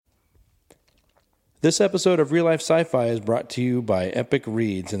This episode of Real Life Sci-Fi is brought to you by Epic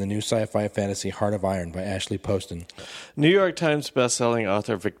Reads and the new sci-fi fantasy Heart of Iron by Ashley Poston. New York Times bestselling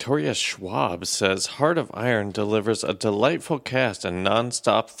author Victoria Schwab says Heart of Iron delivers a delightful cast and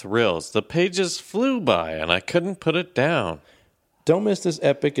non-stop thrills. The pages flew by and I couldn't put it down. Don't miss this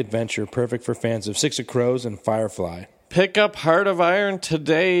epic adventure, perfect for fans of Six of Crows and Firefly. Pick up Heart of Iron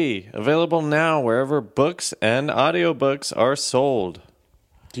today. Available now wherever books and audiobooks are sold.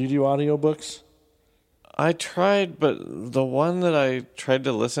 Do you do audiobooks? I tried, but the one that I tried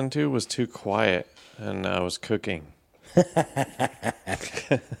to listen to was too quiet, and I was cooking. Feral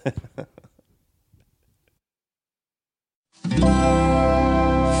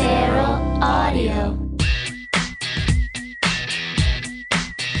Audio.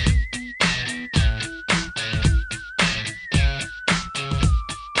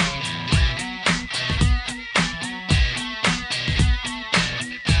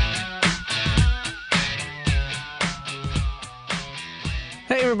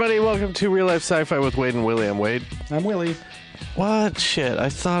 Hey, everybody, welcome to Real Life Sci-Fi with Wade and Willy. I'm Wade. I'm Willy. What? Shit, I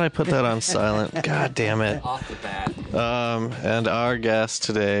thought I put that on silent. God damn it. Off the bat. And our guest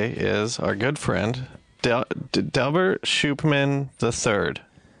today is our good friend, Delbert Shoopman III.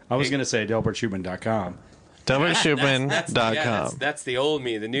 I was going to say DelbertShoopman.com. DelbertShoopman.com. That's the old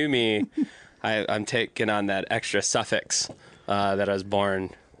me. The new me, I'm taking on that extra suffix that I was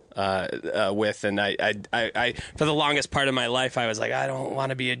born with, and I for the longest part of my life I was like, I don't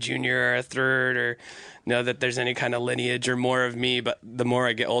want to be a junior or a third or know that there's any kind of lineage or more of me. But the more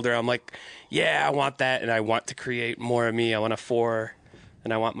I get older, I'm like, yeah, I want that, and I want to create more of me. I want a 4,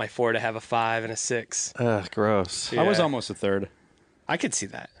 and I want my 4 to have a 5 and a 6. Ugh, gross. I was almost a third. I could see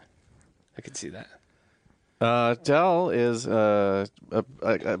that. Del is a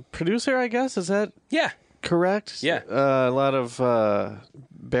producer, I guess. Is that Yeah. correct? Yeah. A lot of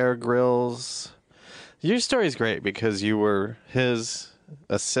Bear Grylls. Your story's great because you were his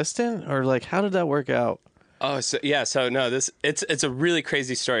assistant, or like, how did that work out? Oh, so yeah. So no, it's a really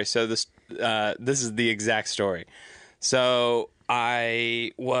crazy story. So this is the exact story. So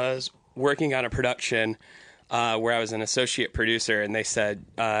I was working on a production where I was an associate producer, and they said,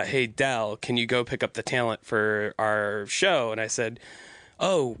 "Hey, Del, can you go pick up the talent for our show?" And I said,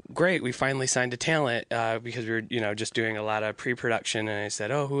 "Oh, great! We finally signed a talent because we were, just doing a lot of pre-production." And I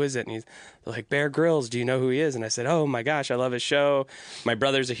said, "Oh, who is it?" And he's like, "Bear Grylls. Do you know who he is?" And I said, "Oh my gosh, I love his show. My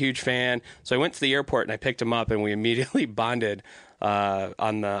brother's a huge fan." So I went to the airport and I picked him up, and we immediately bonded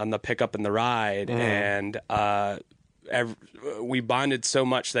on the pickup and the ride, and we bonded so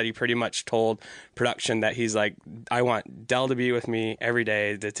much that he pretty much told production that he's like, I want Del to be with me every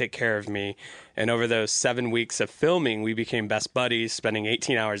day to take care of me. And over those 7 weeks of filming, we became best buddies, spending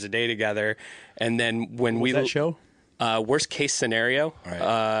 18 hours a day together. And then when What was that show? Worst Case Scenario,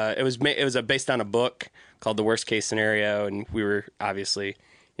 Right. it was based on a book called The Worst Case Scenario, and we were obviously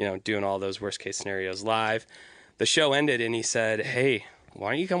doing all those worst case scenarios live. The show ended, and he said, "Hey,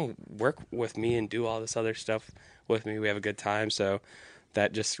 why don't you come work with me and do all this other stuff with me? We have a good time." So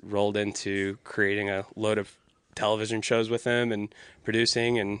that just rolled into creating a load of television shows with him and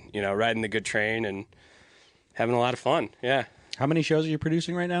producing and riding the good train and having a lot of fun. Yeah. How many shows are you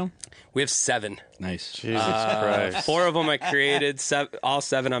producing right now? We have 7. Nice. Jesus Christ. 4 of them I created. All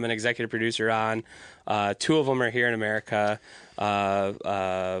 7 I'm an executive producer on. 2 of them are here in America.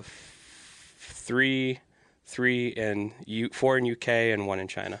 4 in UK and 1 in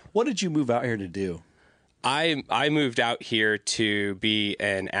China. What did you move out here to do? I moved out here to be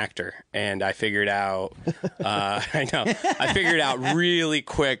an actor, and I figured out I figured out really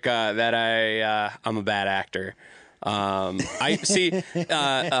quick that I'm a bad actor. I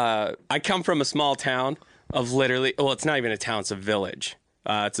come from a small town of it's not even a town, it's a village.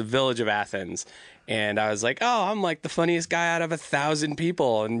 It's a village of Athens. And I was like, oh, I'm like the funniest guy out of 1,000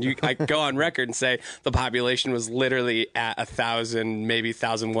 people. And I go on record and say the population was literally at 1,000, maybe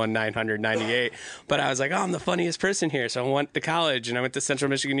 1,998. But I was like, oh, I'm the funniest person here. So I went to college, and I went to Central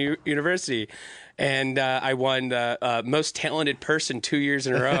Michigan University. And I won most talented person 2 years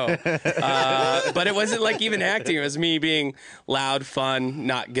in a row. But it wasn't like even acting. It was me being loud, fun,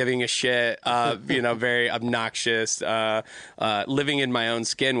 not giving a shit, very obnoxious, living in my own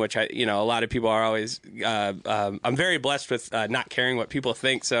skin, which a lot of people are always, I'm very blessed with not caring what people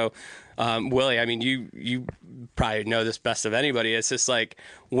think. So, Willy, I mean, you probably know this best of anybody. It's just like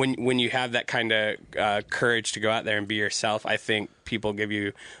when you have that kind of courage to go out there and be yourself, I think people give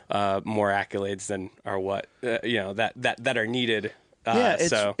you more accolades than are what that are needed.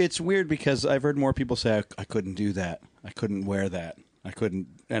 It's weird because I've heard more people say I couldn't do that. I couldn't wear that. I couldn't,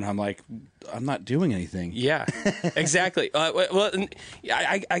 and I'm like, I'm not doing anything. Yeah, exactly. Well,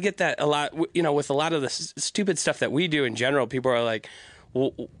 I get that a lot. You know, with a lot of the stupid stuff that we do in general, people are like,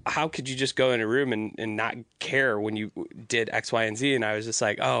 well, how could you just go in a room and not care when you did X, Y, and Z? And I was just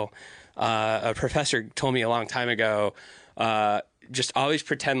like, a professor told me a long time ago, just always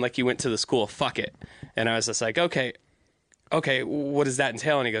pretend like you went to the school. Fuck it. And I was just like, okay, what does that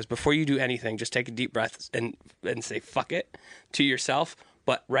entail? And he goes, before you do anything, just take a deep breath and say fuck it to yourself.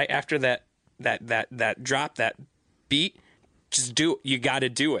 But right after that drop, that beat, just do it. You got to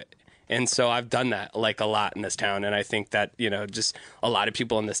do it. And so I've done that like a lot in this town. And I think that, you know, just a lot of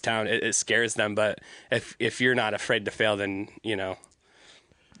people in this town, it scares them. But if you're not afraid to fail, then, you know,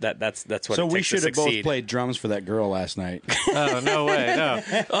 that's what So it takes we should to have both succeed. played drums for that girl last night. Oh, no way. No.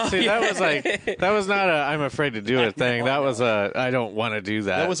 See, that was not a I'm afraid to do it thing. That was a I don't want to do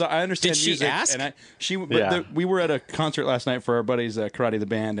that. That was I understand. Did she music, ask? And Yeah. we were at a concert last night for our buddies Karate the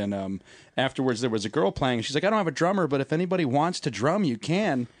Band, and afterwards there was a girl playing. She's like, I don't have a drummer, but if anybody wants to drum, you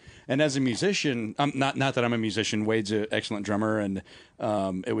can. And as a musician, not that I'm a musician. Wade's an excellent drummer, and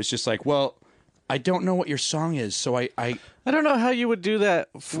it was just like, well, I don't know what your song is, so I don't know how you would do that.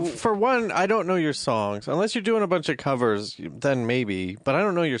 For one, I don't know your songs. Unless you're doing a bunch of covers, then maybe. But I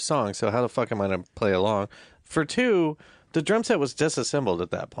don't know your songs, so how the fuck am I going to play along? For two, the drum set was disassembled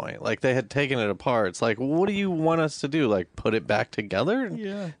at that point. Like, they had taken it apart. It's like, what do you want us to do? Like, put it back together?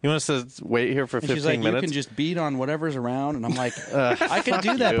 Yeah. You want us to wait here for And 15 she's like, minutes? you can just beat on whatever's around. And I'm like, I can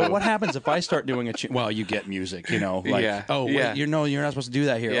do that, you. but what happens if I start doing well, you get music, you know. Like, Yeah. oh, wait, Yeah. you're not supposed to do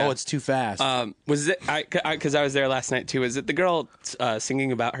that here. Yeah. Oh, it's too fast. Was it, because I was there last night too, is it the girl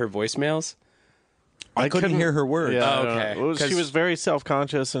singing about her voicemails? I couldn't hear her words. Yeah, Oh, I don't okay. know. Well, she 'Cause- was very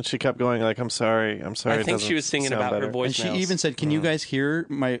self-conscious, and she kept going like, I'm sorry. I it think doesn't she was singing sound about her better." voicemails. And she even said, can you guys hear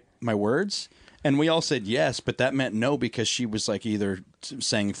my words? And we all said yes, but that meant no because she was like either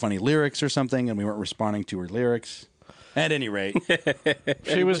saying funny lyrics or something, and we weren't responding to her lyrics. At any rate,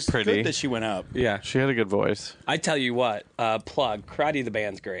 She was good pretty. that she went up. Yeah. She had a good voice. I tell you what, plug, Karate the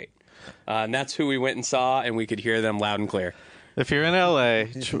Band's great. And that's who we went and saw, and we could hear them loud and clear. If you're in LA,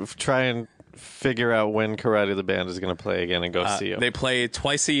 try and figure out when Karate the Band is going to play again and go see them. They play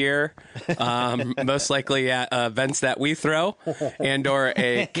twice a year, most likely at events that we throw, and or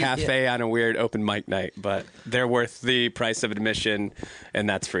a cafe on a weird open mic night. But they're worth the price of admission, and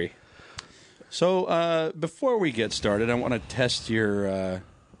that's free. So before we get started, I want to test your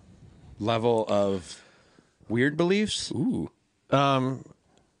level of weird beliefs. Ooh.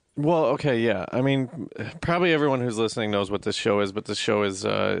 Well, okay, yeah. I mean, probably everyone who's listening knows what this show is, but this show is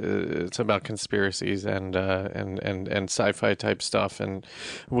it's about conspiracies and sci-fi type stuff. And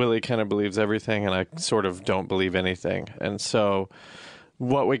Willy kind of believes everything, and I sort of don't believe anything. And so,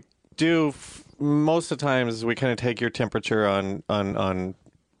 what we do most of the time is we kind of take your temperature on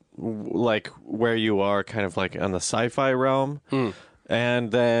like where you are, kind of like on the sci-fi realm.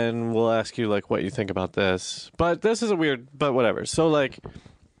 And then we'll ask you like what you think about this. But this is but whatever. So like,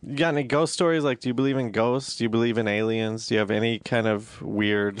 you got any ghost stories? Like, do you believe in ghosts? Do you believe in aliens? Do you have any kind of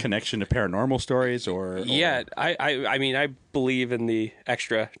weird Connection to paranormal stories Yeah, I mean, I believe in the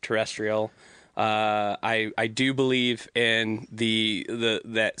extraterrestrial. I do believe in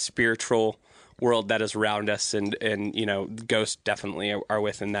that spiritual world that is around us, and you know, ghosts definitely are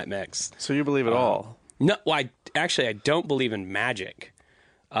within that mix. So you believe it all? No, well, I don't believe in magic,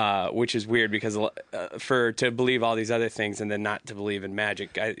 which is weird because to believe all these other things and then not to believe in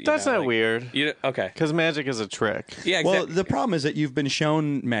magic. That's not weird. Okay. Because magic is a trick. Yeah. Well, Exactly. the problem is that you've been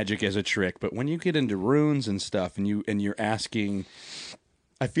shown magic as a trick, but when you get into runes and stuff, and you're asking,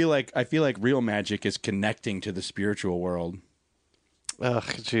 I feel like real magic is connecting to the spiritual world. Ugh,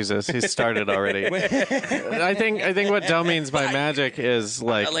 Jesus, he started already. I think what Del means by magic is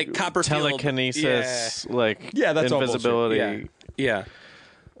like Copperfield. telekinesis, like that's all bullshit. invisibility. Yeah.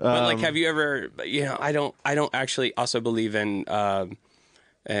 But like, have you ever? You know, I don't actually also believe in.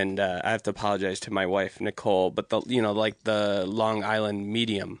 And I have to apologize to my wife Nicole, but the Long Island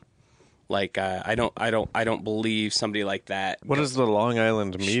medium. Like I don't believe somebody like that. What is the Long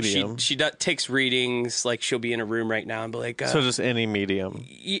Island medium? She takes readings. Like, she'll be in a room right now and be like, so just any medium.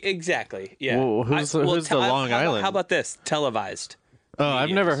 Exactly. Yeah. Well, who's the Long Island? How about this? Televised. Oh, I've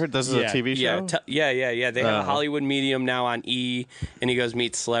never heard this is a TV show. Yeah. They have a Hollywood medium now on E, and he goes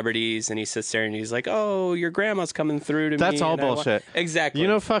meet celebrities, and he sits there and he's like, "Oh, your grandma's coming through to me." That's all bullshit. Exactly. You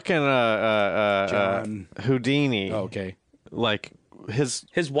know, fucking John Houdini. Oh, okay. Like his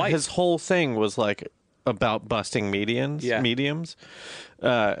wife. His whole thing was like about busting mediums.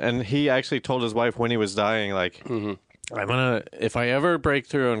 And he actually told his wife when he was dying, like, if I ever break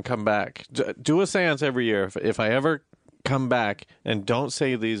through and come back, do a seance every year. If I ever come back and don't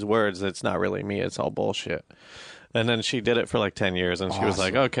say these words. It's not really me. It's all bullshit. And then she did it for like 10 years, and she was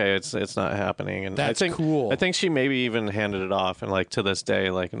like, okay, it's not happening. And That's I think, cool. I think she maybe even handed it off, and like to this day,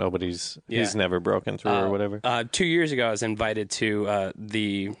 like he's never broken through or whatever. 2 years ago, I was invited to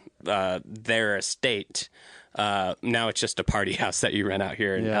their estate. Now it's just a party house that you rent out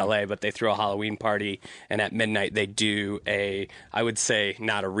here in LA, but they throw a Halloween party, and at midnight they do I would say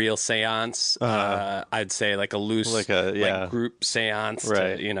not a real seance. I'd say like a loose, like group seance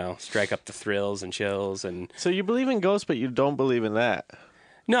to, strike up the thrills and chills. And so you believe in ghosts, but you don't believe in that.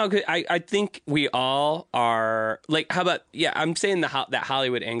 no, 'cause I think we all are like, how about, I'm saying that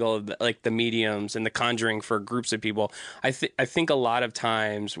Hollywood angle of the mediums and the conjuring for groups of people. I think a lot of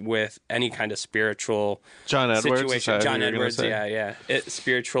times with any kind of spiritual John Edwards, situation, John Edwards,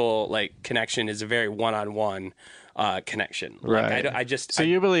 spiritual like connection is a very one-on-one connection. Right. Like, So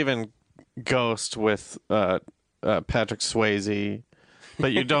you believe in ghost with Patrick Swayze,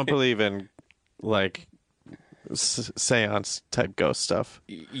 but you don't believe in like seance type ghost stuff.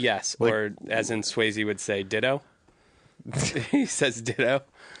 Yes, or as in Swayze would say, ditto. He says ditto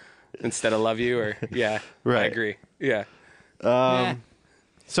instead of love you, or right. I agree. Yeah.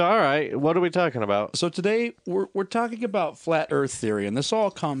 So all right, what are we talking about? So today we're talking about flat Earth theory, and this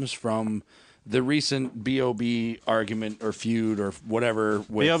all comes from the recent B.o.B argument or feud or whatever.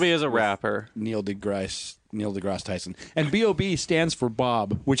 With, B.o.B is a rapper. Neil deGrasse Tyson, and B.o.B stands for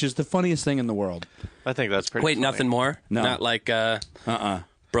Bob, which is the funniest thing in the world. I think that's pretty. Wait, funny. nothing more? No. Not like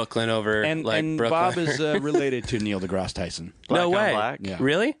Brooklyn over And Brooklyn. Bob is related to Neil deGrasse Tyson. Black no on way. black? Yeah.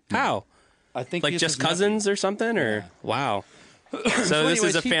 Really? How? I think Like he's just his nephew. cousins or something? Or wow. So this is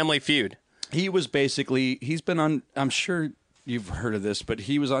anyways, a family feud. He was basically, he's been on, I'm sure you've heard of this, but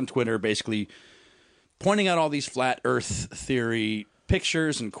he was on Twitter basically pointing out all these flat Earth theory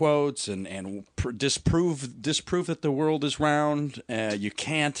pictures and quotes and disprove that the world is round. You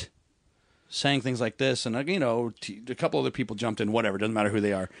can't, saying things like this. And, a couple other people jumped in, whatever, doesn't matter who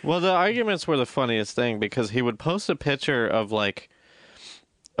they are. Well, the arguments were the funniest thing because he would post a picture of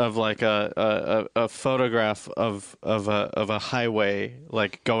a photograph of a highway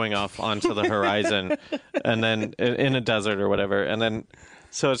like going off onto the horizon, and then in a desert or whatever, and then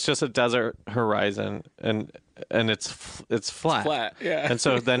so it's just a desert horizon, and it's flat. Flat, yeah. And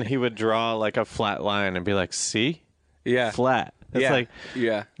so then he would draw like a flat line and be like, "See, Yeah. flat." It's like,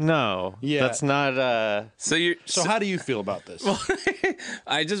 no, Yeah. that's not. So how do you feel about this?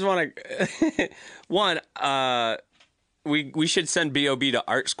 I just want to one. We should send B.o.B to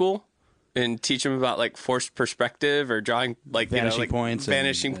art school and teach him about like forced perspective or drawing like Vanishing points and-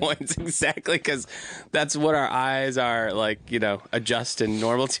 vanishing points exactly, because that's what our eyes are like adjust and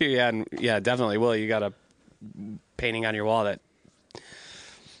normal to. Definitely. Will, you got a painting on your wall that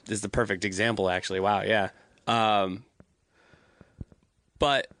is the perfect example, actually. Wow, yeah.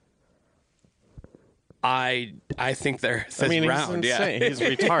 But I think they're round. He's insane. He's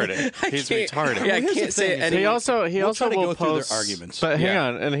retarded. He's retarded. Yeah, I can't say it. He also try to will go through post their arguments. But hang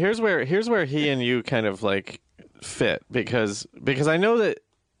on, and here's where he and you kind of like fit because I know that.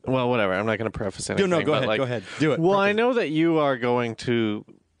 Well, whatever. I'm not going to preface anything. No, go but ahead. Go ahead. Do it. Well, I know that you are going to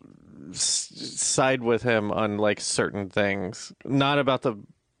side with him on like certain things, not about the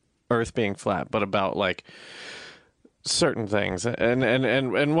Earth being flat, but about like certain things,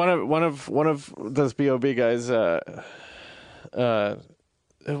 and one of those B.o.B guys, one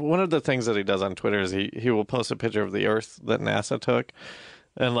of the things that he does on Twitter is he will post a picture of the Earth that NASA took,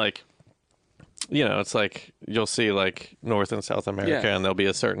 and like, it's like you'll see like North and South America, and they'll be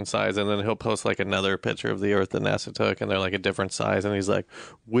a certain size, and then he'll post like another picture of the Earth that NASA took, and they're like a different size, and he's like,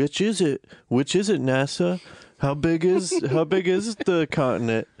 which is it, NASA? How big is the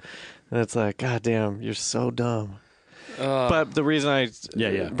continent? And it's like, God damn, you're so dumb. But the reason I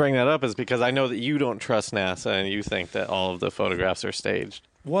bring that up is because I know that you don't trust NASA and you think that all of the photographs are staged.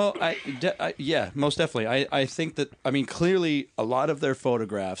 Well, most definitely. I think that, clearly a lot of their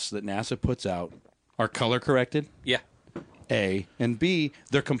photographs that NASA puts out are color corrected, Yeah. A, and B,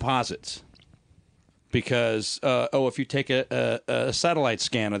 they're composites. Because, if you take a satellite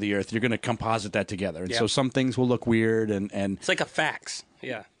scan of the Earth, you're going to composite that together. And so some things will look weird. And It's like a fax.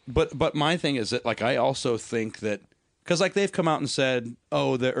 Yeah. But my thing is that, like, I also think that, because, like, they've come out and said,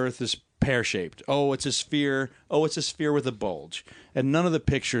 the Earth is pear-shaped. It's a sphere. It's a sphere with a bulge. And none of the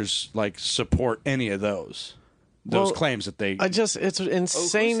pictures, like, support any of those claims that they... it's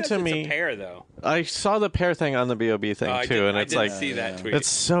insane to me. It's a pear, though. I saw the pear thing on the B.o.B thing, too, and it's like... see that tweet. It's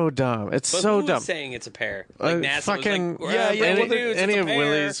so dumb. It's But so who dumb. was saying it's a pear? Like NASA fucking... was like, any of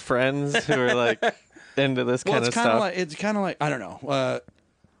Willy's friends who are, like, into this kind of stuff. It's kind of like, I don't know.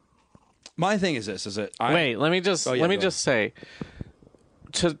 My thing is this: is that Wait, let me just say,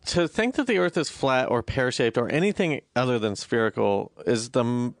 to think that the Earth is flat or pear-shaped or anything other than spherical is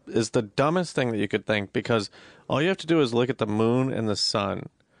the dumbest thing that you could think, because all you have to do is look at the moon and the sun,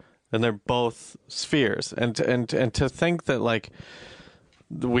 and they're both spheres. And to think that like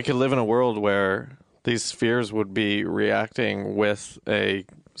we could live in a world where these spheres would be reacting with a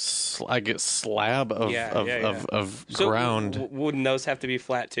slab of ground. Wouldn't those have to be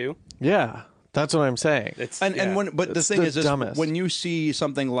flat too? Yeah. That's what I'm saying. But the thing is, when you see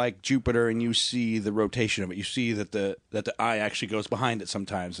something like Jupiter and you see the rotation of it, you see that the eye actually goes behind it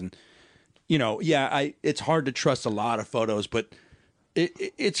sometimes, and it's hard to trust a lot of photos, but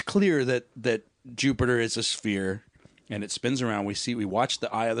it's clear that Jupiter is a sphere and it spins around. We watch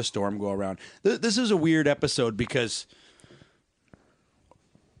the eye of the storm go around. This is a weird episode because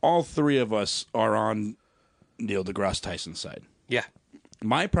all three of us are on Neil deGrasse Tyson's side. Yeah.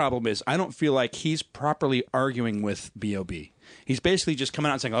 My problem is I don't feel like he's properly arguing with B.o.B. He's basically just coming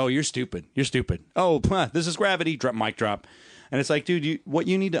out and saying, "Oh, you're stupid. You're stupid. Oh, this is gravity." Mic drop. And it's like, dude, what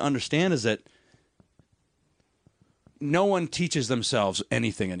you need to understand is that no one teaches themselves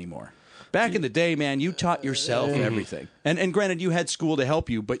anything anymore. Back in the day, man, you taught yourself everything. And granted, you had school to help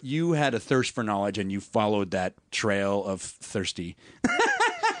you, but you had a thirst for knowledge and you followed that trail of thirsty.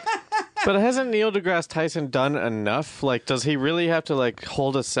 But hasn't Neil deGrasse Tyson done enough? Like, does he really have to like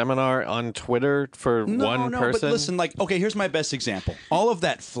hold a seminar on Twitter for one person? But listen, like, okay, here's my best example. All of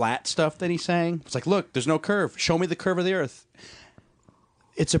that flat stuff that he's saying, it's like, look, there's no curve. Show me the curve of the Earth.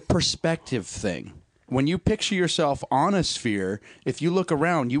 It's a perspective thing. When you picture yourself on a sphere, if you look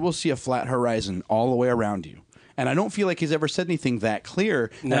around, you will see a flat horizon all the way around you. And I don't feel like he's ever said anything that clear.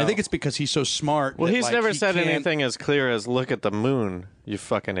 No. And I think it's because he's so smart. Well, he's never said anything as clear as "look at the moon, you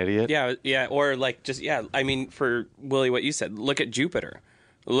fucking idiot." Yeah, or like just I mean, for Willy, what you said, look at Jupiter,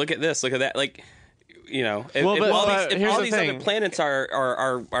 look at this, look at that. Like, if all these other planets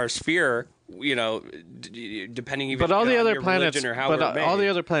are sphere, depending even but all the other your planets, religion or how but all the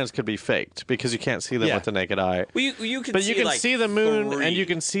other planets could be faked because you can't see them with the naked eye. Well, you can see the moon and you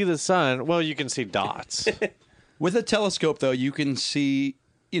can see the sun. Well, you can see dots. With a telescope, though, you can see,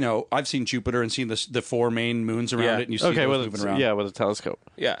 I've seen Jupiter and seen the four main moons around it, and you see those moving around. Yeah, with a telescope.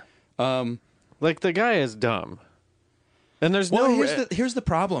 Yeah. Like, the guy is dumb. And there's here's the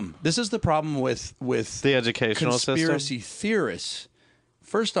problem. This is the problem with the educational conspiracy theorists.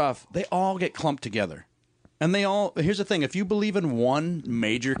 First off, they all get clumped together. And here's the thing, if you believe in one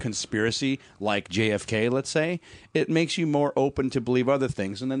major conspiracy, like JFK, let's say, it makes you more open to believe other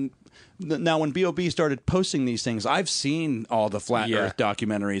things. And then, now when B.o.B. started posting these things, I've seen all the Flat Earth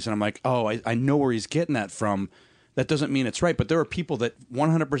documentaries, and I'm like, oh, I know where he's getting that from. That doesn't mean it's right, but there are people that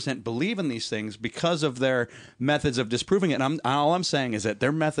 100% believe in these things because of their methods of disproving it. And all I'm saying is that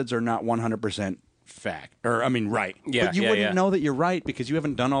their methods are not 100% right. Yeah, but you wouldn't know that you're right because you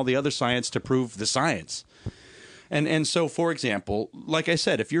haven't done all the other science to prove the science. And so, for example, like I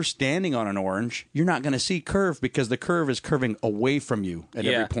said, if you're standing on an orange, you're not going to see curve because the curve is curving away from you at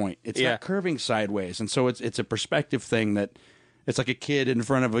every point. It's not curving sideways. And so it's a perspective thing that it's like a kid in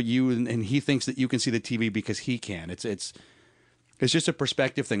front of you and he thinks that you can see the TV because he can. It's just a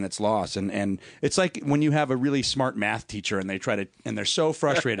perspective thing that's lost. And it's like when you have a really smart math teacher and they're so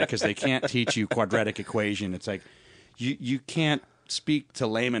frustrated because they can't teach you quadratic equation. It's like you can't speak to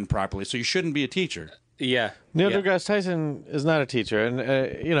laymen properly, so you shouldn't be a teacher. Yeah. Neil deGrasse Tyson is not a teacher. And,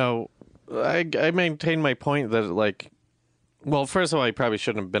 I maintain my point that, like, well, first of all, he probably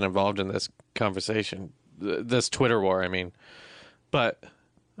shouldn't have been involved in this conversation, this Twitter war, I mean. But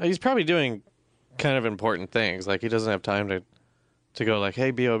he's probably doing kind of important things. Like, he doesn't have time to go, like,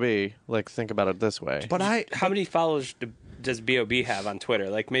 hey, B.o.B., like, think about it this way. But how many followers does B.o.B. have on Twitter?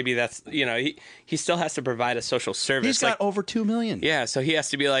 Like, maybe that's, he still has to provide a social service. He's got over 2 million. Yeah, so he has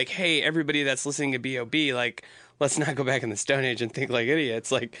to be like, hey, everybody that's listening to B.o.B., like, let's not go back in the Stone Age and think like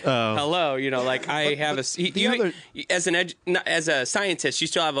idiots. Like, hello, like, I have as a scientist, you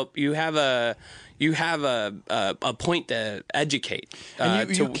still have a point to educate.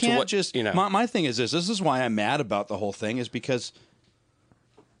 And you can't just. My thing is this. This is why I'm mad about the whole thing. Is because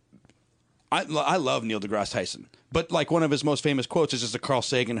I love Neil deGrasse Tyson, but like one of his most famous quotes is just a Carl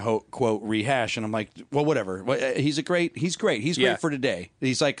Sagan quote rehash, and I'm like, well, whatever. He's great. He's great for today.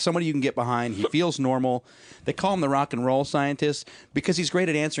 He's like somebody you can get behind. He feels normal. They call him the rock and roll scientist because he's great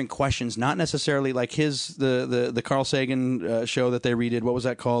at answering questions, not necessarily like the Carl Sagan show that they redid. What was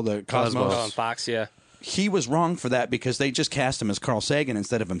that called? The Cosmos on Fox. Yeah. He was wrong for that because they just cast him as Carl Sagan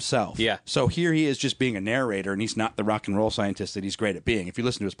instead of himself. Yeah. So here he is just being a narrator, and he's not the rock and roll scientist that he's great at being. If you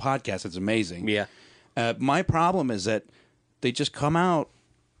listen to his podcast, it's amazing. Yeah. My problem is that they just come out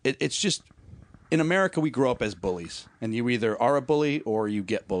it's just in America we grow up as bullies, and you either are a bully or you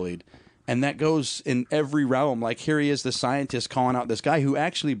get bullied. And that goes in every realm. Like, here he is, the scientist, calling out this guy who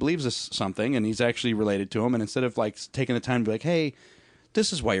actually believes this something, and he's actually related to him. And instead of, like, taking the time to be like, hey,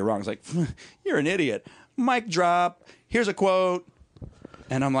 this is why you're wrong. It's like, you're an idiot. Mic drop. Here's a quote.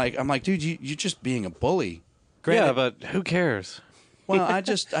 And I'm like, dude, you're just being a bully. Granted, yeah, but who cares? well, I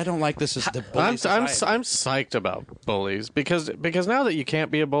don't like this as the bully I'm society. psyched about bullies because now that you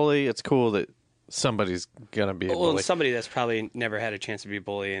can't be a bully, it's cool that somebody's gonna be a Well, bully. somebody that's probably never had a chance to be a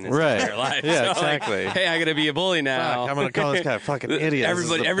bully in his Right. entire life. Yeah, So, like, exactly. hey, I gotta be a bully now. Fuck, I'm gonna call this guy a fucking idiot.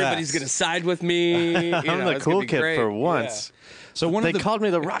 Everybody's gonna side with me. I'm the cool kid for once. So one They of the called me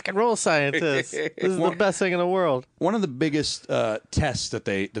the rock and roll scientist. This is the best thing in the world. one of the biggest tests that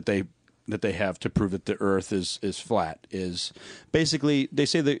they have to prove that the Earth is flat is basically they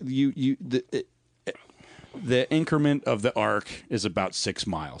say that the increment of the arc is about 6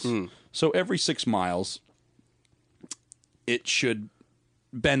 miles. So every 6 miles, it should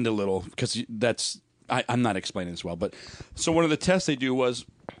bend a little because I'm not explaining this well, but so one of the tests they do was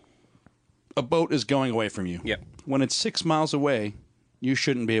a boat is going away from you. Yep. When it's 6 miles away, you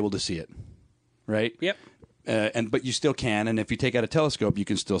shouldn't be able to see it, right? Yep. But you still can, and if you take out a telescope, you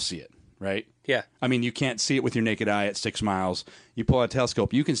can still see it, right? Yeah. I mean, you can't see it with your naked eye at 6 miles. You pull out a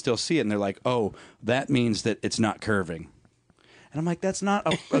telescope, you can still see it, and they're like, oh, that means that it's not curving. And I'm like, that's not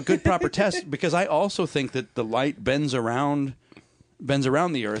a good proper test, because I also think that the light bends around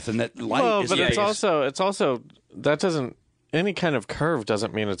the Earth, and that light Well, is... but the it's biggest- also that doesn't any kind of curve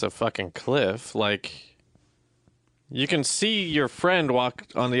doesn't mean it's a fucking cliff. Like, you can see your friend walk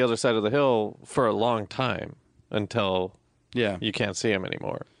on the other side of the hill for a long time until Yeah. you can't see him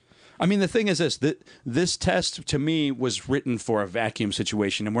anymore. I mean, the thing is this test, to me, was written for a vacuum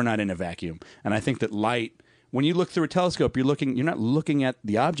situation, and we're not in a vacuum. And I think that light, when you look through a telescope, you're not looking at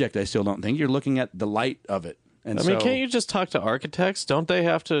the object, I still don't think. You're looking at the light of it. And I mean, can't you just talk to architects? Don't they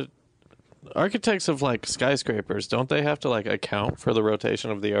have to... Architects of, like, skyscrapers, don't they have to, like, account for the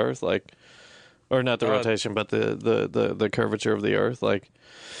rotation of the Earth? Like... Or not the rotation, but the curvature of the Earth. Like,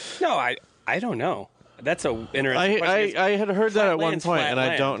 No, I don't know. That's a interesting question. I had heard that at one land's point, flat and I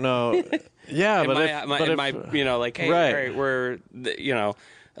land. don't know. Yeah, but am I you know, like, hey, Right. all right, we're you know,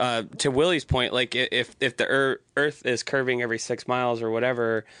 to Willy's point, like, if the Earth is curving every 6 miles or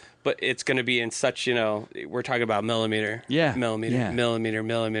whatever, but it's going to be in such, you know, we're talking about millimeter, Yeah. millimeter, Yeah.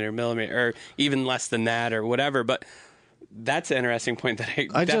 millimeter, or even less than that or whatever, but. That's an interesting point that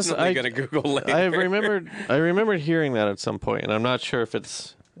I'm definitely going to Google later. I remembered hearing that at some point, and I'm not sure if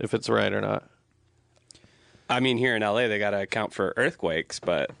it's right or not. I mean, here in LA, they got to account for earthquakes,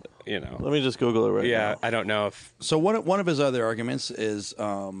 but you know, Let me just Google it right yeah, now. I don't know if So one of his other arguments is,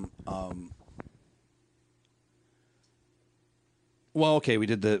 well, okay, we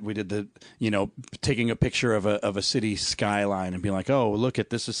did the you know, taking a picture of a city skyline and being like, oh, look at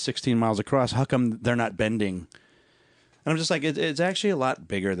this is 16 miles across. How come they're not bending? And I'm just like, it's actually a lot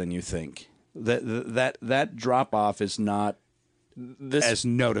bigger than you think. That drop off is not this as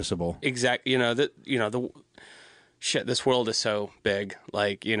noticeable. exact. You know the shit. This world is so big.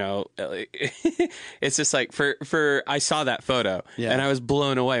 Like, you know, it's just like for I saw that photo Yeah. and I was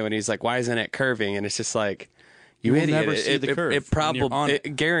blown away when he's like, why isn't it curving? And it's just like. You will idiot! never see the curve It when you're on probably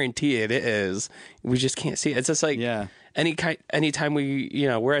it. guarantee it is. We just can't see it. It's just like Yeah. Anytime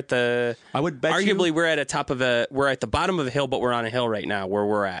we're at the. I would bet arguably you- we're at we're at the bottom of a hill, but we're on a hill right now where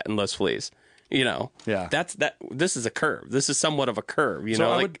we're at in Los Feliz. You know. Yeah. This is a curve. This is somewhat of a curve. You So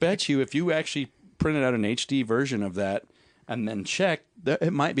know, I like would bet you if you actually printed out an HD version of that and then checked,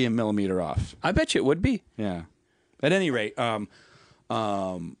 it might be a millimeter off. I bet you it would be. Yeah. At any rate, what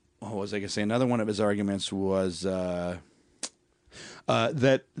was I going to say? Another one of his arguments was that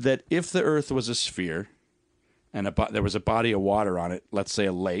if the Earth was a sphere and there was a body of water on it, let's say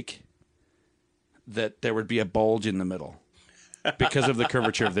a lake, that there would be a bulge in the middle because of the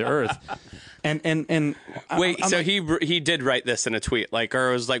curvature of the Earth. And Wait, I'm so like- he did write this in a tweet, like,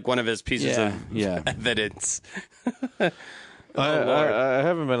 or it was like one of his pieces Yeah, of yeah. evidence. I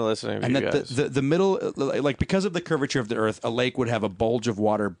haven't been listening to and you that guys. the middle, like because of the curvature of the Earth, a lake would have a bulge of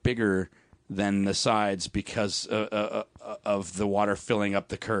water bigger than the sides because of the water filling up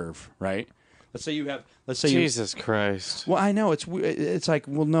the curve, right? Let's say Jesus Christ! Well, I know it's like,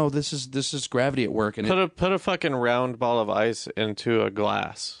 well, no, this is gravity at work, and Put a fucking round ball of ice into a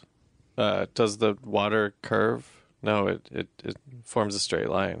glass. Does the water curve? No, it forms a straight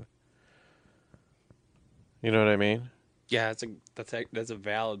line. You know what I mean? Yeah, that's a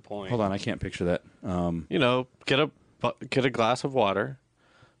valid point. hold on, I can't picture that. You know, get a glass of water,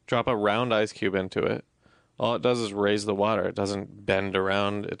 drop a round ice cube into it. all it does is raise the water. It doesn't bend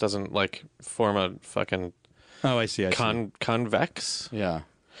around. It doesn't like form a fucking Oh, I see. convex. Yeah.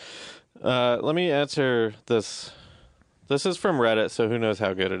 Let me answer this. This is from Reddit, so who knows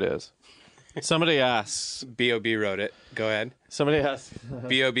how good it is. Somebody asks. B.o.B wrote it. Go ahead. Somebody asks.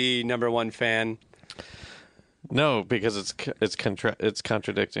 B.o.B #1 fan. No, because it's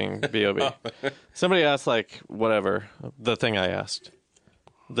contradicting B.o.B. Somebody asked, like, whatever, the thing I asked.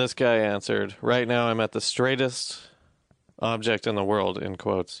 This guy answered, right now I'm at the straightest object in the world, in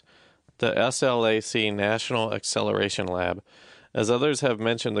quotes, the SLAC National Acceleration Lab. As others have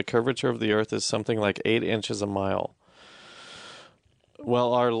mentioned, the curvature of the Earth is something like 8 inches a mile.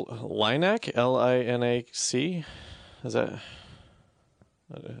 Well, our LINAC, L-I-N-A-C, is that...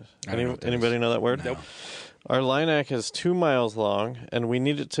 Anybody know that word? Nope. Our LINAC is 2 miles long, and we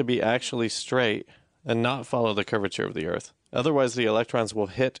need it to be actually straight and not follow the curvature of the Earth. Otherwise, the electrons will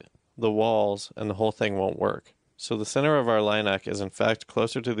hit the walls, and the whole thing won't work. So the center of our LINAC is, in fact,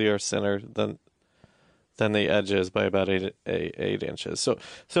 closer to the Earth's center than the edges by about 8 inches.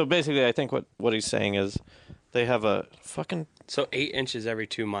 So basically, I think what he's saying is they have a fucking... So 8 inches every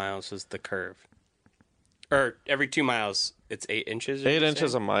 2 miles is the curve. Or every 2 miles, it's 8 inches? 8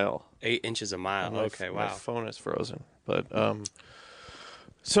 inches a mile. 8 inches a mile. Okay, wow. My phone is frozen. But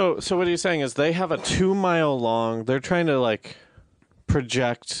so what he's saying is they have a 2 mile long. They're trying to like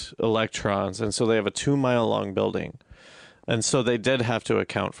project electrons, and so they have a 2 mile long building, and so they did have to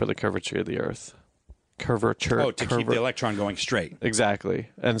account for the curvature of the Earth. Curvature. To keep the electron going straight. Exactly,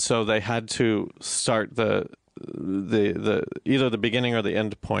 and so they had to start the either the beginning or the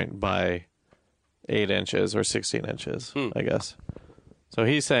end point by 8 inches or 16 inches, I guess. So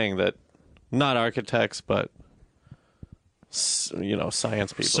he's saying that not architects, but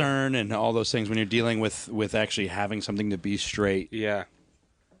science people, CERN and all those things when you're dealing with actually having something to be straight. Yeah.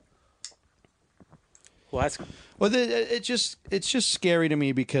 Well, that's... Well, it's just scary to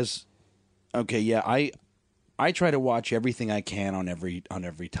me because, okay, yeah, I try to watch everything I can on every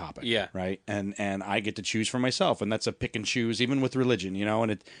topic. Yeah. Right. And I get to choose for myself, and that's a pick and choose, even with religion,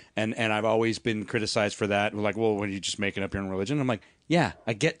 and I've always been criticized for that. Like, well, when are you just making up your own religion? I'm like, yeah,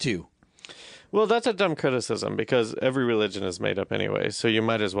 I get to. Well, that's a dumb criticism because every religion is made up anyway, so you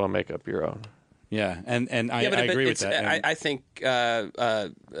might as well make up your own. Yeah, and I agree with that. I think not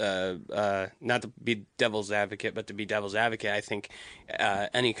to be devil's advocate, but to be devil's advocate, I think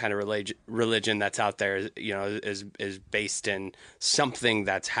any kind of religion that's out there, is based in something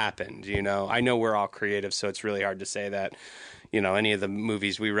that's happened. I know we're all creative, so it's really hard to say that. Any of the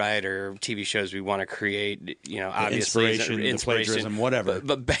movies we write or TV shows we want to create, obviously inspiration, plagiarism, whatever.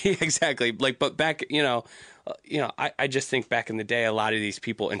 But exactly, but back, I just think back in the day, a lot of these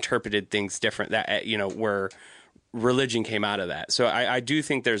people interpreted things different. That where religion came out of that. So I do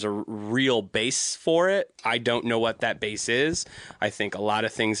think there's a real base for it. I don't know what that base is. I think a lot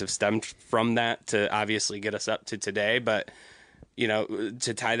of things have stemmed from that to obviously get us up to today, but.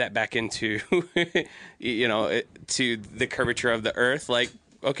 To tie that back into, to the curvature of the Earth, like,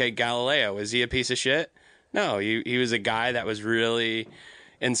 okay, Galileo, is he a piece of shit? No, he was a guy that was really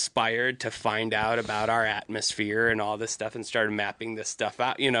inspired to find out about our atmosphere and all this stuff and started mapping this stuff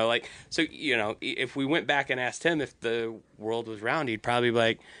out, if we went back and asked him if the world was round, he'd probably be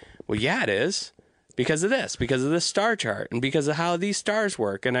like, well, yeah, it is. Because of this star chart, and because of how these stars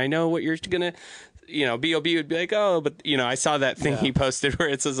work. And I know what you're going to... B.o.B would be like, oh, but, I saw that thing he posted where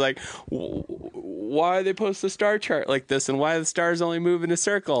it says, like, why they post a star chart like this and why the stars only move in a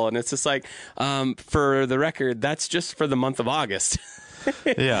circle. And it's just like, for the record, that's just for the month of August.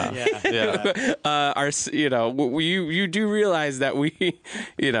 Yeah. You do realize that we.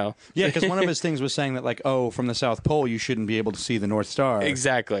 Yeah, because one of his things was saying that, like, from the South Pole, you shouldn't be able to see the North Star.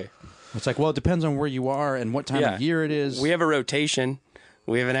 Exactly. It's like, well, it depends on where you are and what time of year it is. We have a rotation.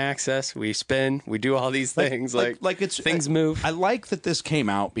 We have an axis. We spin. We do all these things. Things move. I like that this came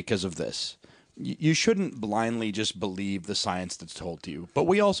out because of this. You shouldn't blindly just believe the science that's told to you. But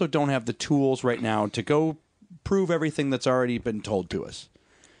we also don't have the tools right now to go prove everything that's already been told to us.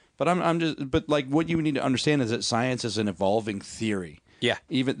 But But what you need to understand is that science is an evolving theory. Yeah.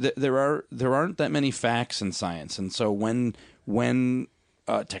 Even there aren't that many facts in science, and so when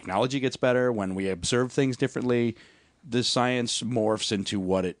technology gets better, when we observe things differently, the science morphs into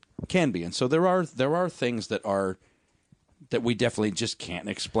what it can be. And so there are things that we definitely just can't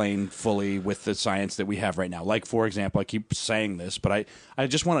explain fully with the science that we have right now. Like, for example, I keep saying this, but I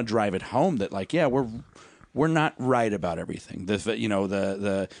just want to drive it home that, like, yeah, we're not right about everything.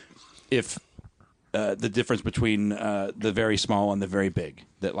 The difference between the very small and the very big,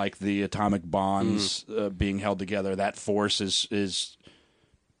 that, like, the atomic bonds being held together, that force is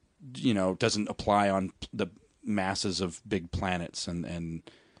doesn't apply on the masses of big planets and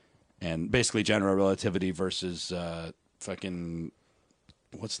basically general relativity versus fucking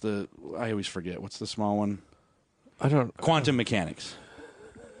I always forget what's the small one. I don't Quantum mechanics.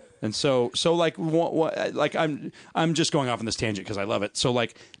 And so like I'm just going off on this tangent because I love it. So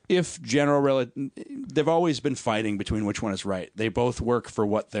like if they've always been fighting between which one is right. They both work for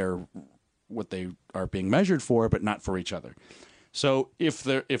what they are being measured for, but not for each other. So if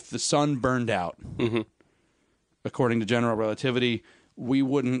the sun burned out, according to general relativity, we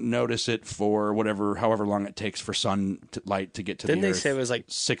wouldn't notice it for however long it takes for light to get to Didn't the they Earth. say it was like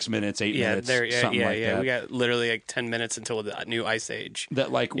 6 minutes, 8 minutes, something like that. We got literally like 10 minutes until the new ice age.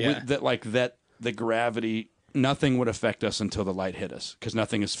 That the gravity, nothing would affect us until the light hit us because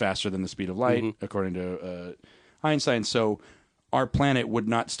nothing is faster than the speed of light, according to Einstein. So our planet would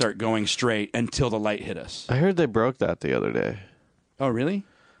not start going straight until the light hit us. I heard they broke that the other day. Oh, really?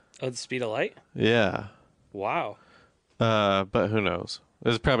 Oh, the speed of light? Yeah. Wow. But who knows?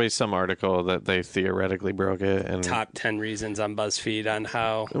 There's probably some article that they theoretically broke it. And Top 10 reasons on BuzzFeed on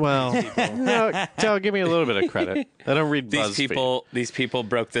how well, no, Joe, give me a little bit of credit. I don't read BuzzFeed. these people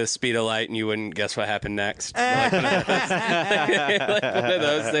broke the speed of light, and you wouldn't guess what happened next. Like one of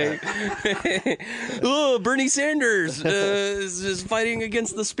those things. Oh, Bernie Sanders is fighting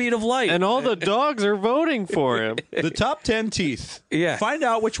against the speed of light, And all the dogs are voting for him. The top 10 teeth. Yeah. Find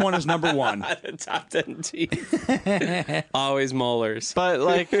out which one is number one. The top 10 teeth. Always molars. But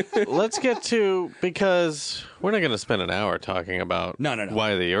like, let's get to, because we're not going to spend an hour talking about No.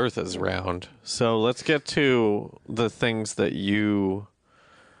 why the Earth is round. So let's get to the things that you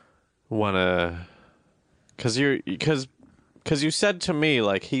want to, because you said to me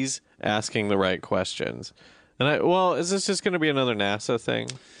like he's asking the right questions, and is this just going to be another NASA thing?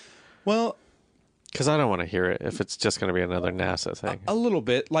 Well, because I don't want to hear it if it's just going to be another NASA thing. a little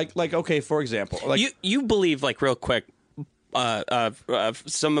bit. Like okay, for example, like You believe, like, real quick,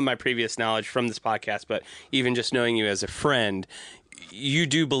 some of my previous knowledge from this podcast, but even just knowing you as a friend, you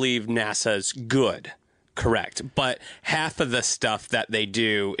do believe NASA's good, correct? But half of the stuff that they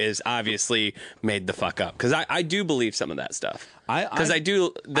do is obviously made the fuck up. Because I do believe some of that stuff. Because I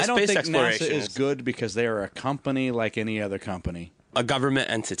do. The I don't space think exploration NASA is good because they are a company like any other company, a government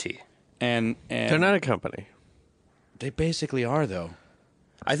entity. and They're not a company. They basically are though.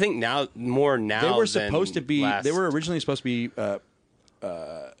 I think more now. They were than supposed to be. last. They were originally supposed to be.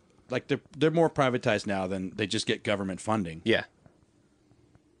 Like they're more privatized now than they just get government funding. Yeah.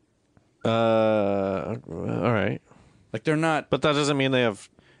 All right. Like they're not. But that doesn't mean they have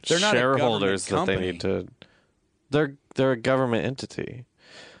They're not a shareholders that government they need to. They're a government entity.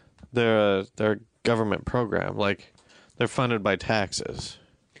 They're a government program. Like they're funded by taxes.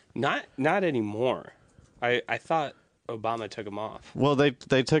 Not anymore. I thought Obama took them off. Well, they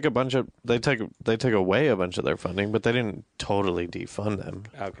took a bunch of they took away a bunch of their funding, but they didn't totally defund them.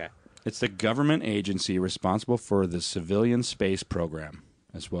 Okay. It's the government agency responsible for the civilian space program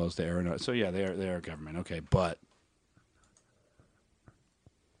as well as the aeronautics. So yeah, they are government. Okay, but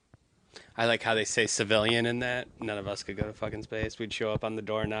I like how they say civilian in that. None of us could go to fucking space. We'd show up on the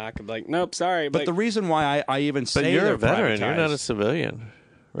door, knock, and be like, nope, sorry. but the reason why I even say But you're they're a veteran. You're not a privatized- civilian,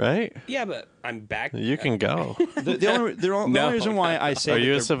 right? yeah, but I'm back. You can go. the only reason why I say Are that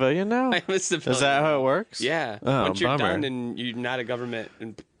you a they're- civilian now? I'm a civilian. Is that how it works? Yeah. Oh, Once you're bummer. done and you're not a government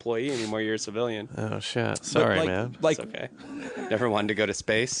employee anymore, you're a civilian. Oh shit! Sorry, like- man. Like It's okay. Never wanted to go to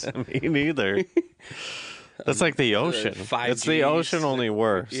space. Me neither. That's like the ocean. 5Gs. It's the ocean, only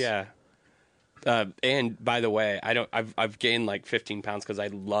worse. Yeah. And by the way, I've gained like 15 pounds because I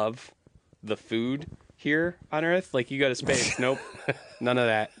love the food here on Earth. Like you go to space, nope, none of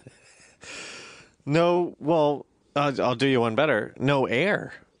that. No, well, I'll do you one better. No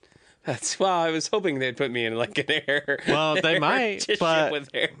air. I was hoping they'd put me in like an air. Well, they might, just but- shit with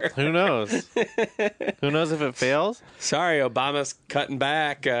air. Who knows? Who knows if it fails? Sorry, Obama's cutting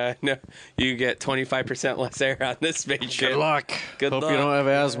back. No, you get 25% less air on this spaceship. Good luck. Good Hope luck. you don't have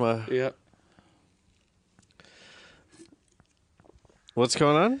asthma. Yep. What's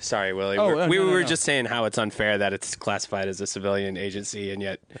going on? Sorry, Willie. Oh, we no, were no. just saying how it's unfair that it's classified as a civilian agency, and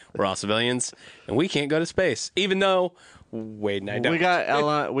yet we're all civilians, and we can't go to space, even though Wade and I don't. We got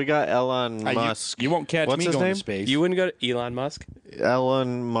Elon Musk. You won't catch What's me his going name? to space. You wouldn't go to Elon Musk?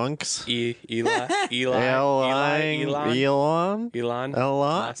 Elon Monks. Elon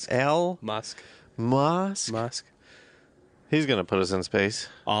Musk. He's gonna put us in space,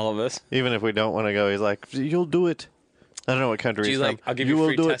 All of us. even if we don't want to go. He's like, "You'll do it." I don't know what country Do he's you from. like? I'll give you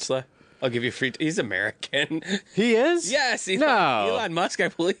free will do Tesla. I'll give you free. He's American. It. He is. Yes. No. Elon Musk, I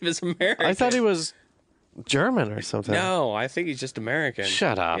believe, is American. I thought he was German or something. No, I think he's just American.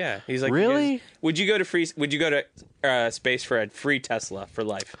 Shut up. Yeah, he's like, really? Would you go to space for a free Tesla for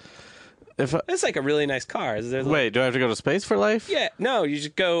life? It's like a really nice car. Wait, do I have to go to space for life? Yeah, no, you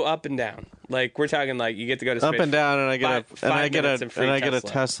just go up and down. Like we're talking, like you get to go to space up and down, and I get a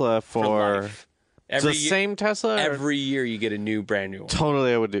Tesla for life. Same Tesla. Every year you get a brand new one.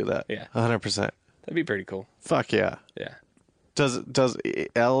 Totally, I would do that. Yeah, 100%. That'd be pretty cool. Fuck yeah. Yeah. Does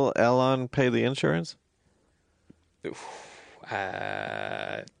Elon pay the insurance?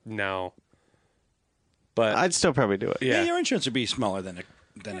 No. But I'd still probably do it. Yeah, your insurance would be smaller than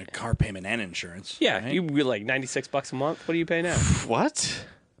a car payment and insurance. Yeah, right? you be like $96 a month. What do you pay now? What?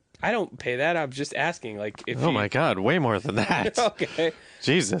 I don't pay that. I'm just asking. Like, if my God, way more than that. Okay.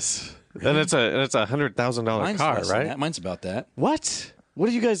 Jesus. And it's a $100,000 car, less than right? that. Mine's about that. What? What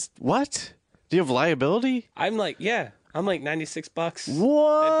do you guys? What? Do you have liability? I'm like $96.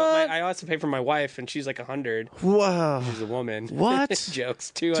 What? But I also pay for my wife, and she's like $100. Wow. She's a woman. What?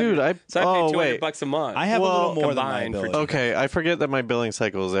 Jokes. $200. Dude, so I pay $200 a month. I have a little more than combined liability. Okay, I forget that my billing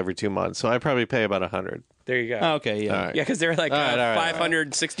cycle is every 2 months, so I probably pay about $100. There you go. Oh, okay, yeah. All right. Yeah, because they're like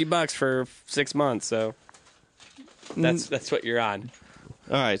 $560 for 6 months. So that's what you're on.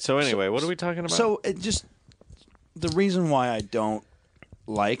 All right. So anyway, what are we talking about? So just the reason why I don't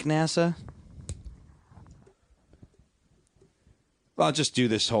like NASA. I'll just do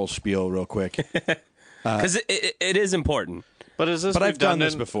this whole spiel real quick. Because it is important. but is this? But I've done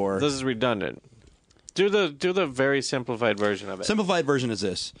redundant? this before. This is redundant. Do the very simplified version of it. Simplified version is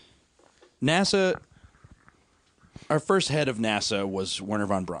this: NASA. Our first head of NASA was Werner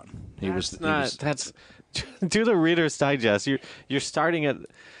von Braun. That's do the Reader's Digest. You're starting at.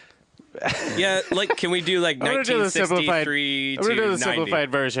 Yeah, like, can we do like 1963 I'm gonna do the 90?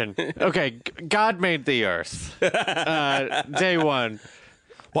 simplified version. Okay, God made the Earth. Day one.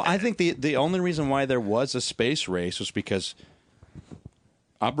 Well, I think the only reason why there was a space race was because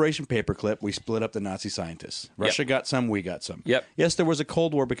Operation Paperclip, we split up the Nazi scientists. Russia got some, we got some. Yep. Yes, there was a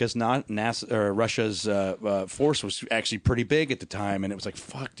Cold War because Russia's force was actually pretty big at the time, and it was like,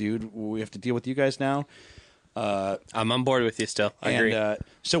 fuck, dude, we have to deal with you guys now. I'm on board with you still. I agree.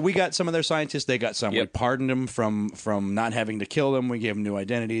 So we got some of their scientists, they got some. Yep. We pardoned them from not having to kill them. We gave them new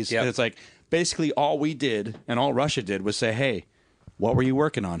identities. Yep. And it's like, basically all we did, and all Russia did, was say, hey, what were you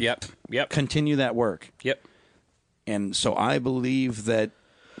working on? Yep. Continue that work. Yep. And so I believe that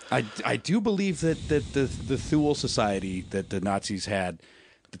I do believe that the Thule Society that the Nazis had,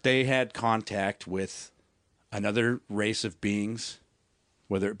 that they had contact with another race of beings,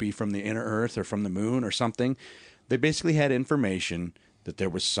 whether it be from the inner Earth or from the moon or something. They basically had information that there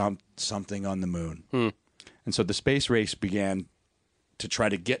was something on the moon. And so the space race began to try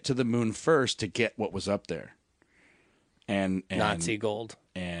to get to the moon first to get what was up there. And Nazi gold.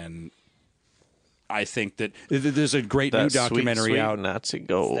 And I think that there's a great new documentary out. Nazi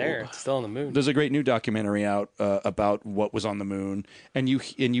gold. It's there. It's still on the moon. There's a great new documentary out about what was on the moon, and you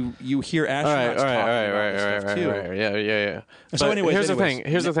hear astronauts talking about this stuff too. Yeah. So, but anyways,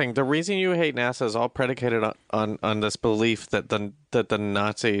 here's the thing. The reason you hate NASA is all predicated on this belief that the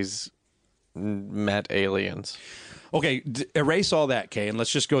Nazis met aliens. Okay, erase all that, Kay, and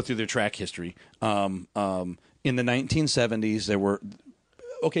let's just go through their track history. In the 1970s, there were.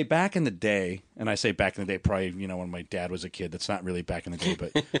 Okay, back in the day, and I say back in the day, probably, when my dad was a kid. That's not really back in the day,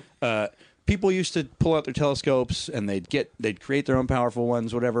 but people used to pull out their telescopes and they'd create their own powerful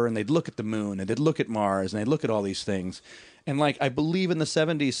ones, whatever, and they'd look at the moon and they'd look at Mars and they'd look at all these things. And like, I believe in the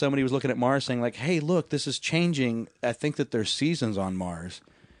 70s, somebody was looking at Mars saying like, "Hey, look, this is changing. I think that there's seasons on Mars."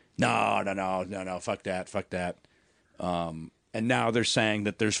 No, fuck that. And now they're saying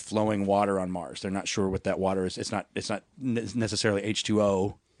that there's flowing water on Mars. They're not sure what that water is. It's not necessarily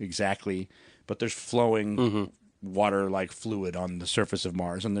H2O exactly, but there's flowing water-like fluid on the surface of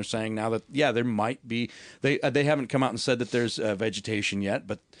Mars. And they're saying now that, there might be... They haven't come out and said that there's vegetation yet,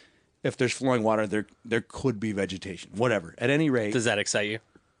 but if there's flowing water, there could be vegetation. Whatever. At any rate... Does that excite you?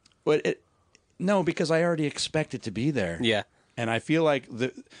 No, because I already expect it to be there. Yeah. And I feel like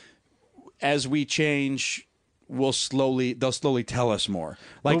as we change... they'll slowly tell us more.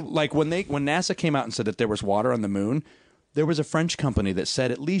 Like when NASA came out and said that there was water on the moon, there was a French company that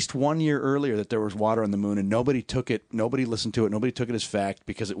said at least 1 year earlier that there was water on the moon, and nobody listened to it, nobody took it as fact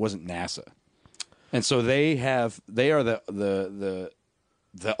because it wasn't NASA. And so they are the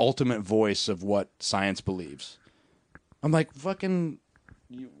ultimate voice of what science believes. I'm like, fucking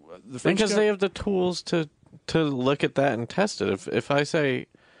the French because they have the tools to look at that and test it. If I say,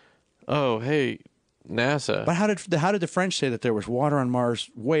 "Oh, hey, NASA. But how did the French say that there was water on Mars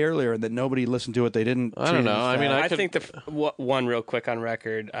way earlier and that nobody listened to it? They didn't. I don't know. I mean, I think one real quick on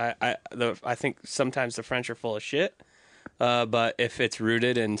record. I think sometimes the French are full of shit. But if it's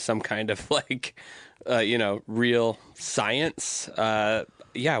rooted in some kind of like, real science, why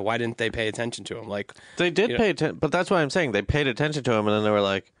didn't they pay attention to him? Like they did pay attention, but that's why I'm saying they paid attention to him, and then they were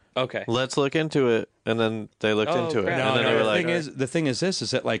like, okay, let's look into it, and then they looked into it, crap. and then they were like, the thing is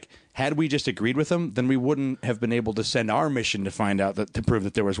that like had we just agreed with them, then we wouldn't have been able to send our mission to find out to prove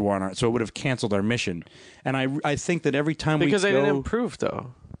that there was war on it. So it would have canceled our mission. And I think that every time because they didn't prove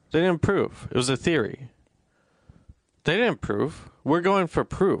though, they didn't prove it was a theory. They didn't prove. We're going for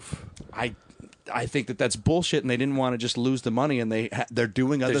proof. I think that's bullshit, and they didn't want to just lose the money, and they're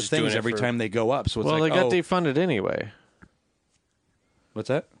doing other things every time they go up. So it's they got defunded anyway. What's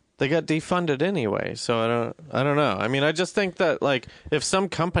that? They got defunded anyway. So I don't know. I mean, I just think that like if some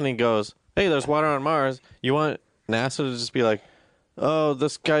company goes, "Hey, there's water on Mars," you want NASA to just be like, "Oh,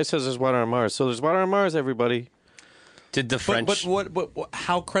 this guy says there's water on Mars, so there's water on Mars, everybody." Did the French? But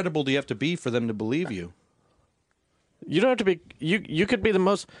how credible do you have to be for them to believe you? You don't have to be. You could be the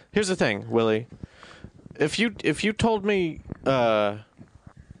most. Here's the thing, Willie. If you told me that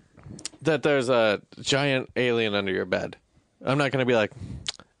there's a giant alien under your bed, I'm not going to be like,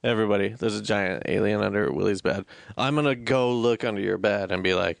 everybody, there's a giant alien under Willie's bed. I'm going to go look under your bed and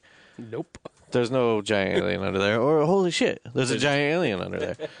be like, nope. There's no giant alien under there. Or holy shit, there's a giant alien under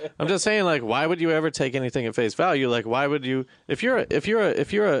there. I'm just saying, like, why would you ever take anything at face value? Like, why would you? If you're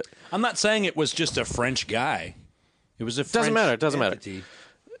a. I'm not saying it was just a French guy. It was a French doesn't matter. It doesn't entity.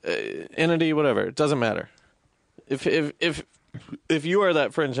 Matter. Entity, whatever. It doesn't matter. If you are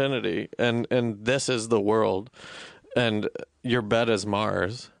that French entity and this is the world, and your bed is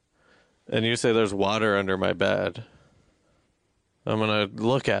Mars, and you say there's water under my bed, I'm gonna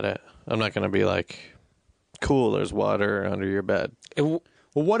look at it. I'm not gonna be like, cool, there's water under your bed. Well,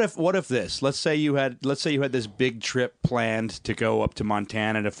 what if this? Let's say you had this big trip planned to go up to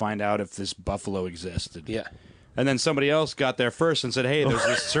Montana to find out if this buffalo existed. Yeah. And then somebody else got there first and said, "Hey, there's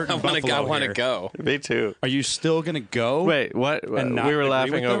this certain buffalo I want to here." go. Me too. Are you still going to go? Wait, what? And not we were agree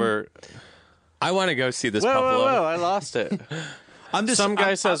laughing with them? over. I want to go see this buffalo. Whoa! I lost it. Some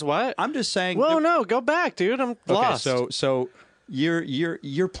guy says what? I'm just saying. Whoa! No, go back, dude. I'm lost. So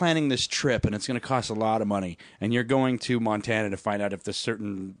you're planning this trip, and it's going to cost a lot of money, and you're going to Montana to find out if the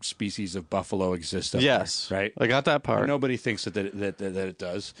certain species of buffalo exists. Yes, there, right. I got that part. Nobody thinks that it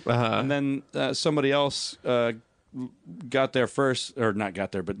does. Uh-huh. And then somebody else got there first, or not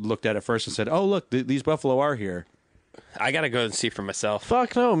got there, but looked at it first and said, "Oh, look, these buffalo are here." I got to go and see for myself.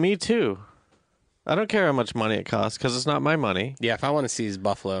 Fuck no, me too. I don't care how much money it costs because it's not my money. Yeah, if I want to see his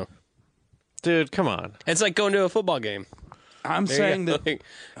buffalo. Dude, come on. It's like going to a football game. I'm saying that.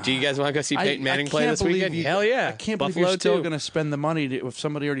 Do you guys want to go see Peyton Manning play this weekend? Hell yeah. I can't Buffalo believe you're still too. going to spend the money if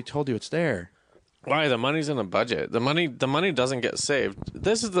somebody already told you it's there. Why? The money's in the budget. The money doesn't get saved.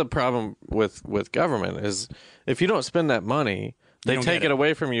 This is the problem with government is if you don't spend that money, they take it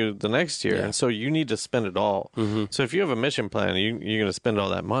away from you the next year, and so you need to spend it all. Mm-hmm. So if you have a mission plan, you're going to spend all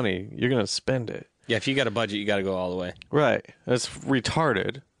that money, you're going to spend it. Yeah, if you got a budget, you got to go all the way. Right. It's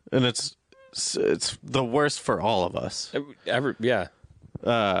retarded, and it's the worst for all of us. Yeah.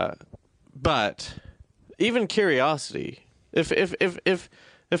 But even curiosity,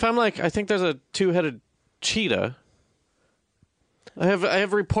 if I'm like, I think there's a two-headed cheetah. I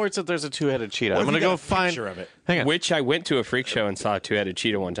have reports that there's a two-headed cheetah. I'm gonna go find picture of it. Hang on. Which I went to a freak show and saw a two-headed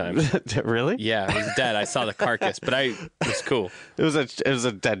cheetah one time. Really? Yeah, it was dead. I saw the carcass, but it was cool. It was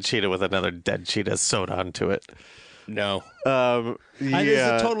a dead cheetah with another dead cheetah sewed onto it. No. Yeah.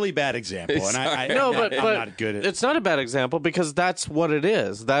 It's a totally bad example, and I'm not good at it. It's not a bad example because that's what it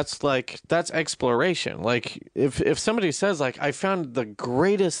is. That's exploration. Like if somebody says like I found the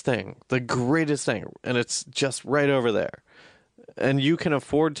greatest thing, and it's just right over there, and you can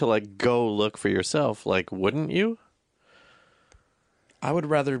afford to like go look for yourself, like wouldn't you? I would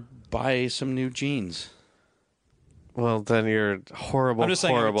rather buy some new jeans. Well, then you're horrible. I'm just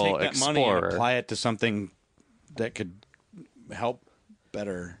saying, I would horrible take that money explorer. and apply it to something that could help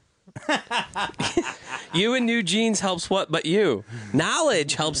better. You and new jeans helps what but you?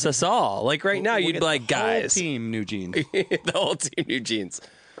 Knowledge helps us all. Like right now, you'd be like, guys. The whole team new jeans. The whole team new jeans.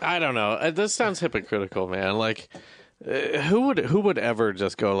 I don't know. This sounds hypocritical, man. Like, who would ever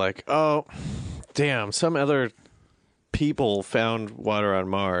just go like, oh, damn, some other people found water on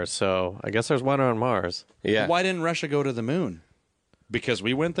Mars, so I guess there's water on Mars. Yeah. Why didn't Russia go to the moon? Because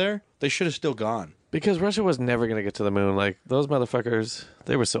we went there? They should have still gone. Because Russia was never going to get to the moon. Like, those motherfuckers,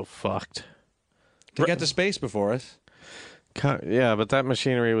 they were so fucked. They got to space before us. Yeah, but that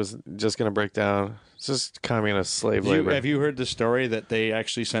machinery was just going to break down. It's just communist slave labor. Have you heard the story that they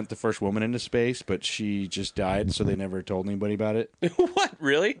actually sent the first woman into space, but she just died, so they never told anybody about it? What?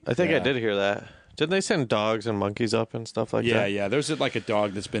 Really? I think Yeah. I did hear that. Didn't they send dogs and monkeys up and stuff like that? Yeah. There's like a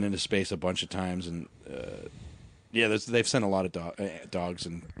dog that's been into space a bunch of times, and they've sent a lot of dogs.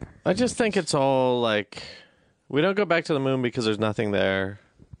 And I just think it's all like, we don't go back to the moon because there's nothing there.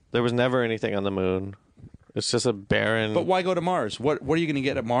 There was never anything on the moon. It's just a barren. But why go to Mars? What are you going to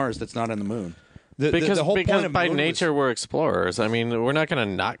get at Mars that's not on the moon? Because the whole point of by moon nature we're explorers. I mean, we're not going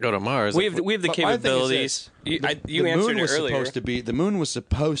to not go to Mars. We have the But my thing is capabilities. this. You the answered moon it was earlier. supposed to be. The moon was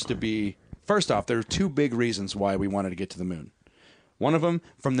supposed to be. First off, there are two big reasons why we wanted to get to the moon. One of them,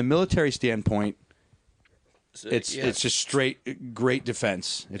 from the military standpoint, it's just straight great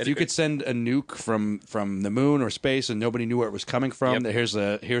defense. If you could send a nuke from the moon or space and nobody knew where it was coming from, Yep.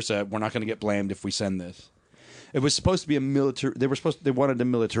 here's a we're not going to get blamed if we send this. It was supposed to be a military. They wanted to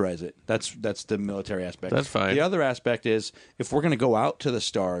militarize it. That's the military aspect. That's fine. The other aspect is if we're going to go out to the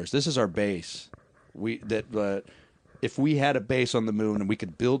stars, this is our base. If we had a base on the moon and we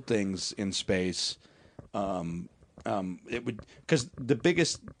could build things in space, it would, because the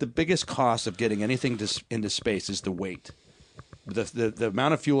biggest cost of getting anything into space is the weight. The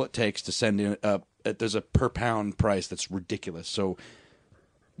amount of fuel it takes to send in there's a per pound price that's ridiculous. So,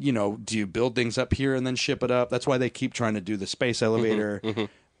 do you build things up here and then ship it up? That's why they keep trying to do the space elevator.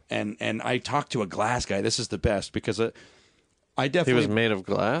 And I talked to a glass guy. This is the best because I he definitely was made of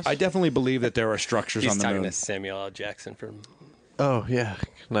glass? I definitely believe that there are structures He's on the talking moon. to Samuel L. Jackson from. Oh, yeah.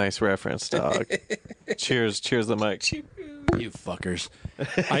 Nice reference, dog. Cheers the mic. You fuckers.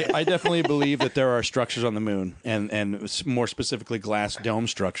 I definitely believe that there are structures on the moon, and more specifically glass dome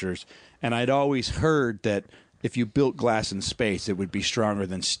structures. And I'd always heard that if you built glass in space, it would be stronger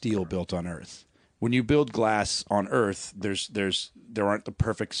than steel built on Earth. When you build glass on Earth, there aren't the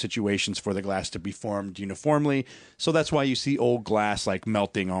perfect situations for the glass to be formed uniformly. So that's why you see old glass like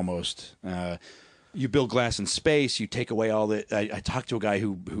melting almost. You build glass in space, you take away all the. I talked to a guy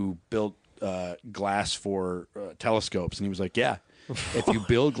who built glass for telescopes, and he was like, "Yeah, if you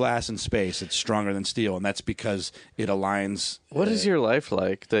build glass in space, it's stronger than steel, and that's because it aligns." What is your life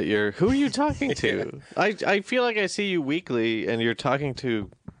like? Who are you talking to? I feel like I see you weekly, and you're talking to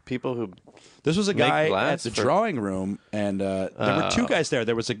people who. This was a Make guy at glass the for- drawing room, and there were two guys there.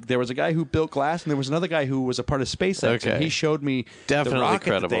 There was a guy who built glass, and there was another guy who was a part of SpaceX. Okay. And he showed me Definitely the rocket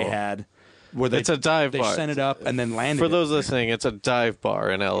credible. that they had. Where It's a dive they bar. sent it up and then landed. For it. those listening, it's a dive bar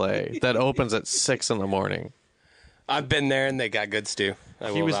in L.A. that opens at 6 in the morning. I've been there and they got good stew.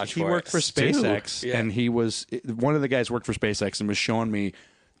 He worked for SpaceX, Yeah. and he was one of the guys worked for SpaceX and was showing me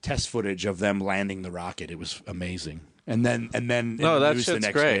test footage of them landing the rocket. It was amazing. And then No, in the that news the shit's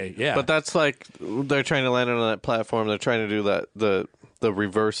next great. day. Yeah, But that's like they're trying to land it on that platform. They're trying to do that the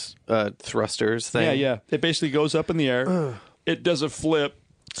reverse thrusters thing. yeah. It basically goes up in the air. It does a flip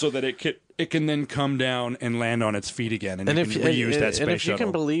so that it can then come down and land on its feet again, and you can reuse that space and if you shuttle.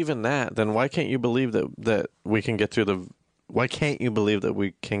 can believe in that, then why can't you believe that we can get through the? Why can't you believe that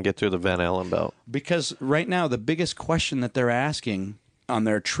we can get through the Van Allen belt? Because right now, the biggest question that they're asking on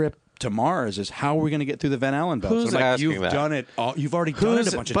their trip to Mars is how are we going to get through the Van Allen belt? Who's So I'm like, asking you've that? done it. You've already done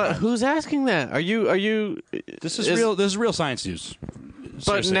it a bunch of times. But who's asking that? Are you? This is real. This is real science news. But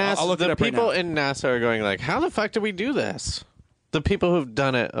Seriously, NASA, I'll look the it up right people now. in NASA are going like, how the fuck do we do this? The people who've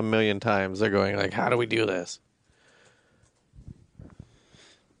done it a million times, they're going like, how do we do this?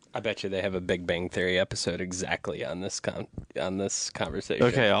 I bet you they have a Big Bang Theory episode exactly on this conversation.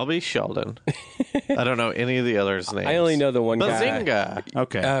 Okay, I'll be Sheldon. I don't know any of the others' names. I only know the one guy. Bazinga.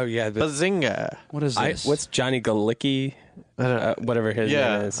 Okay. Oh yeah, Bazinga. What is this? what's Johnny Galicki? Whatever his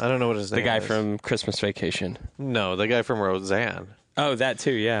name is. I don't know what his The name guy is. from Christmas Vacation. No, the guy from Roseanne. Oh, that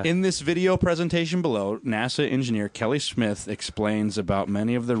too. Yeah. In this video presentation below, NASA engineer Kelly Smith explains about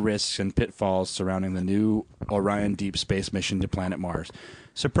many of the risks and pitfalls surrounding the new Orion deep space mission to planet Mars.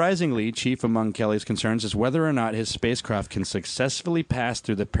 Surprisingly, chief among Kelly's concerns is whether or not his spacecraft can successfully pass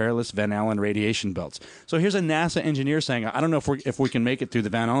through the perilous Van Allen radiation belts. So here's a NASA engineer saying, "I don't know if we can make it through the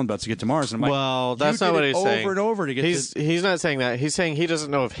Van Allen belts to get to Mars." And I'm like, Well, that's you not did what it he's over saying. and over to get. He's not saying that. He's saying he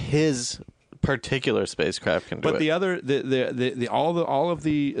doesn't know if his particular spacecraft can do But it. the other, all of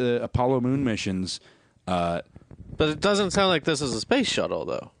the Apollo moon missions. But it doesn't sound like this is a space shuttle,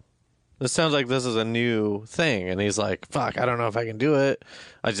 though. This sounds like this is a new thing, and he's like, fuck, I don't know if I can do it.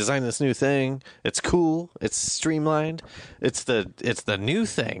 I designed this new thing. It's cool. It's streamlined. It's the new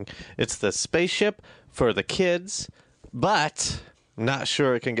thing. It's the spaceship for the kids, but not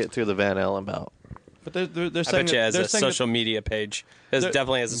sure it can get through the Van Allen belt. But they're I saying bet you has they're a saying social media page. It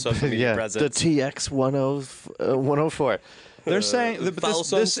definitely has a social media Yeah, presence. the TX104. they're saying that Follow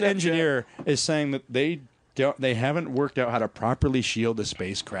us on this Snapchat. engineer is saying that they haven't worked out how to properly shield a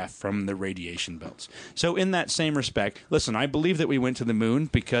spacecraft from the radiation belts. So in that same respect, listen, I believe that we went to the moon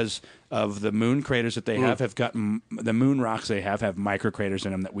because of the moon craters that they have got the moon rocks they have microcraters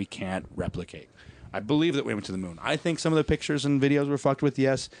in them that we can't replicate. I believe that we went to the moon. I think some of the pictures and videos were fucked with,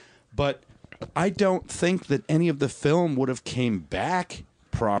 yes, but I don't think that any of the film would have came back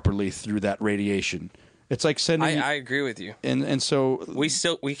properly through that radiation. It's like sending. I agree with you. And so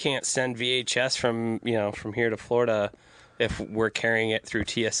We can't send VHS from here to Florida if we're carrying it through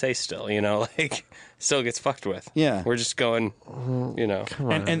TSA still. Like still gets fucked with. Yeah. We're just going.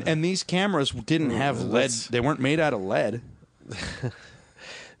 Come on. and these cameras didn't have lead. They weren't made out of lead.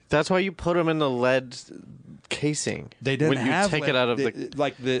 That's why you put them in the lead casing. They didn't when you have take lead. it out of the.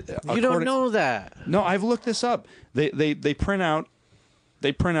 You don't according- know that. No, I've looked this up. They print out.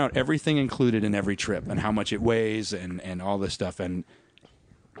 They print out everything included in every trip and how much it weighs and all this stuff. And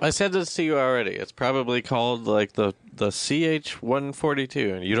I said this to you already. It's probably called like the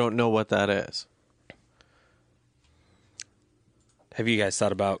CH-142, and you don't know what that is. Have you guys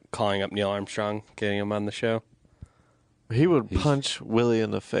thought about calling up Neil Armstrong, getting him on the show? He would punch Willy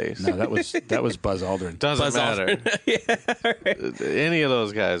in the face. no, that was Buzz Aldrin. Doesn't Buzz matter. Any of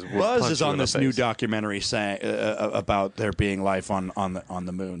those guys. Would Buzz punch is you on in the this new face. documentary saying about there being life on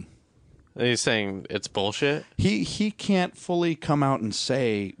the moon. And he's saying it's bullshit. He can't fully come out and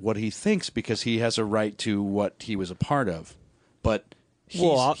say what he thinks because he has a right to what he was a part of. But he's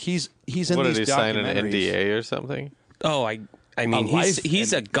in What these did he sign an documentaries. NDA or something? Oh, I mean, life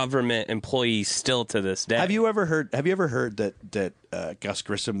he's a government employee still to this day. Have you ever heard that Gus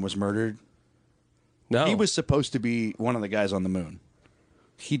Grissom was murdered? No. He was supposed to be one of the guys on the moon.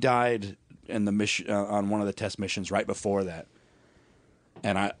 He died in the mission on one of the test missions right before that.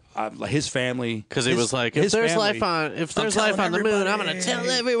 And his family, Because he was like, if there's life on the moon, I'm gonna tell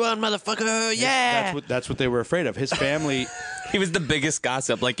everybody. everyone, motherfucker. Yeah. That's what they were afraid of. His family. He was the biggest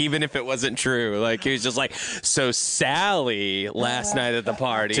gossip. Like even if it wasn't true, like he was just like, so Sally last night at the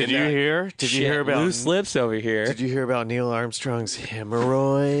party. Did and you that- hear? Did you hear about loose lips over here? Did you hear about Neil Armstrong's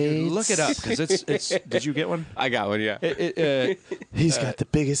hemorrhoids? Look it up because it's. Did you get one? I got one. Yeah. He's got the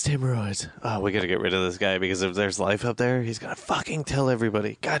biggest hemorrhoids. Oh, we got to get rid of this guy because if there's life up there, he's gonna fucking tell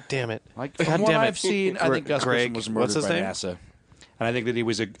everybody. God damn it! Like God from what damn it. I've seen, I think Gus Greg, Grissom was what's murdered his by name? NASA, and I think that he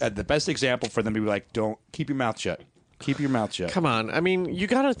was the best example for them to be like, "Don't keep your mouth shut. Keep your mouth shut." Come on. I mean, you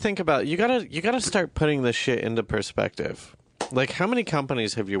got to think about. You got to start putting this shit into perspective. Like, how many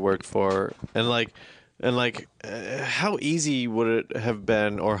companies have you worked for, and how easy would it have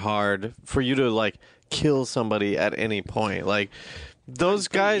been or hard for you to like kill somebody at any point? Like, those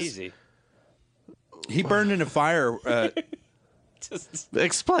guys. Easy. He burned in a fire.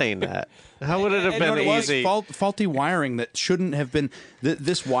 Explain that. How would it have You know been what it easy? was? Faulty wiring that shouldn't have been.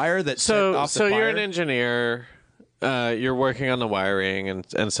 This wire that set So, off the you're fire. an engineer. You're working on the wiring, and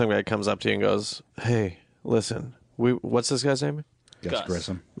some guy comes up to you and goes, "Hey, listen, what's this guy's name? Gus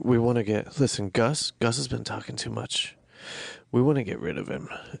Grissom. We want to listen, Gus. Gus has been talking too much. We want to get rid of him,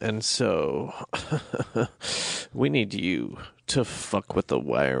 and so we need you to fuck with the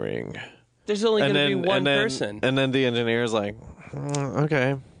wiring." There's only going to be one person. And then the engineer's like,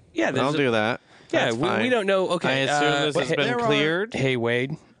 okay, Yeah, I'll do that. Yeah, That's fine. we don't know. Okay, I assume this has been cleared. Hey,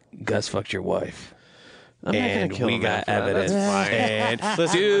 Wade, Gus fucked your wife. I'm not gonna And kill we him got after that. evidence. That's fine. And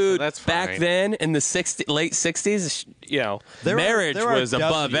Listen, dude, that's back fine. then in the late 60s, marriage there are was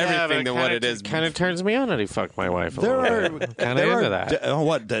above everything than what it is. Kind of turns me on that he fucked my wife. There are kind of into that.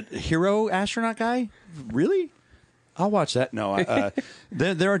 What that hero astronaut guy? Really? I'll watch that. No,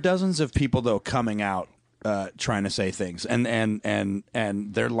 there are dozens of people though coming out trying to say things, and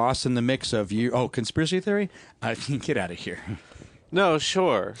they're lost in the mix of you. Oh, conspiracy theory? Get out of here. No,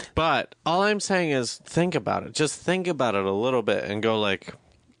 sure. But all I'm saying is think about it. Just think about it a little bit and go like,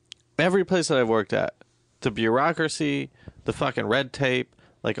 every place that I've worked at, the bureaucracy, the fucking red tape,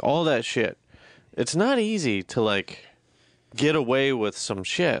 like all that shit. It's not easy to like get away with some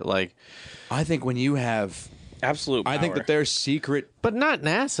shit. Like, I think when you have, Absolute power. I think that there's secret. but not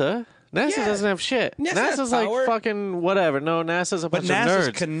NASA. NASA Yeah. doesn't have shit. NASA has NASA's like power. fucking whatever. No, NASA's a But bunch of NASA's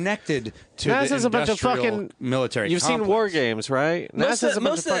nerds. connected to NASA's the a bunch of industrial fucking military. You've seen complex. War Games, right? most NASA's a of, bunch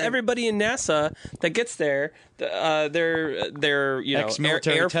most of fucking- everybody in NASA that gets there, they're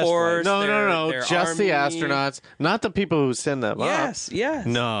Ex-military Air test Force. No, they're just the Army. astronauts, not the people who send them up. Yes.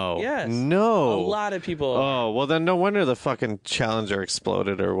 No. Yes. No. A lot of people. Oh, well then no wonder the fucking Challenger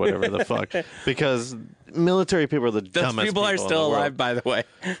exploded or whatever the fuck. Because military people are the Those dumbest people are in still the world. alive, by the way.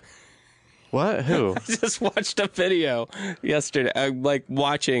 What? Who? I just watched a video yesterday. I'm like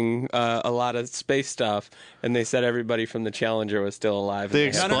watching a lot of space stuff, and they said everybody from the Challenger was still alive. The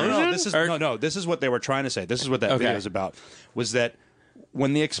And they had- explosion? This is what they were trying to say. This is what that video is about. Was that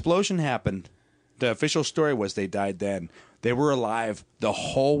when the explosion happened, the official story was they died then. They were alive the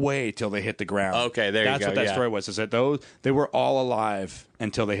whole way till they hit the ground. Okay, there you That's go, what that yeah. story was. Is that they were all alive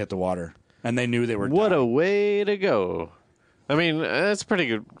until they hit the water, and they knew they were. What dying. a way to go! I mean, that's pretty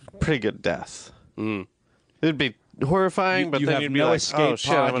good death. It'd be horrifying, but you then have you'd be no like, escape "Oh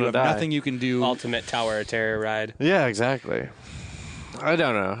shit, I'm pod. You gonna have die." nothing you can do. Ultimate Tower of Terror ride. Yeah, exactly. I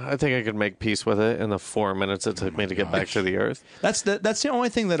don't know. I think I could make peace with it in the 4 minutes it took me to get back to the Earth. That's the only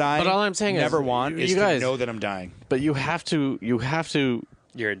thing that I. But all I'm saying is, never want you is guys- to know that I'm dying. But you have to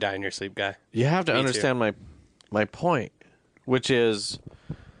You're a die in your sleep guy. understand my point, which is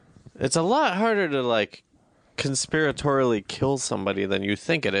it's a lot harder to like conspiratorially kill somebody than you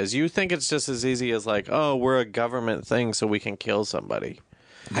think it is. You think it's just as easy as like, oh, we're a government thing, so we can kill somebody.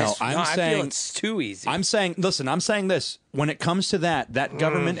 No, I saying feel it's too easy. I'm saying, listen, I'm saying this. When it comes to that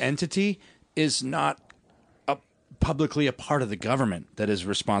government entity is not publicly a part of the government that is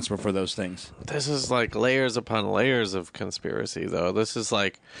responsible for those things. This is like layers upon layers of conspiracy, though. This is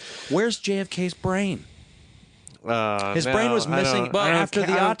like, Where's JFK's brain? His no, brain was I missing don't- I don't after ca-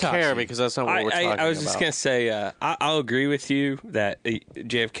 the I don't autopsy. care because that's not what we're talking about. I was just gonna say, I'll agree with you that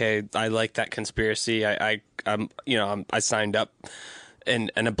JFK. I like that conspiracy. I signed up,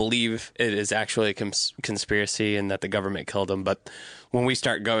 and I believe it is actually a conspiracy and that the government killed him. But when we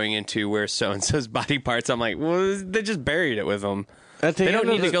start going into where so and so's body parts, I'm like, well, they just buried it with them. They don't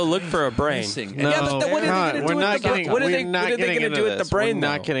need to go look for a brain. Missing. No, Yeah, but what are they going to do with the brain? What are they going to do with the brain? We're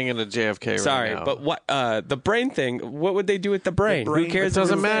not getting into JFK Sorry, right now. but what the brain thing? What would they do with the brain? brain- Who cares? It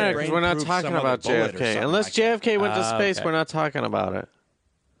doesn't Proof matter that because brain we're not proved talking some other about bullet or JFK. something Unless like that. JFK went to space, okay. we're not talking about it.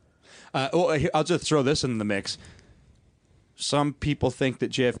 I'll just throw this in the mix. Some people think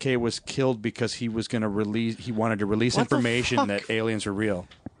that JFK was killed because he was going to release. He wanted to release What the information fuck? that aliens are real,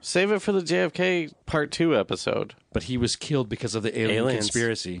 Save it for the JFK Part 2 episode. but he was killed because of the alien Aliens.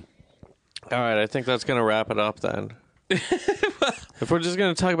 conspiracy. All right, I think that's going to wrap it up then. If we're just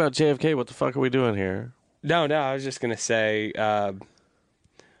going to talk about JFK, what the fuck are we doing here? No. I was just going to say,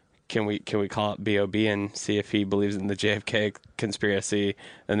 can we call it B.o.B and see if he believes in the JFK conspiracy?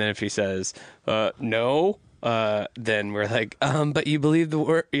 And then if he says no, then we're like, but you believe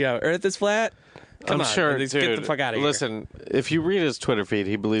the Earth is flat? Come I'm on, sure, let's dude. get the fuck out of here. Listen, if you read his Twitter feed,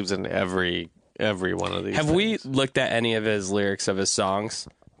 he believes in every one of these. Have we things. looked at any of his lyrics of his songs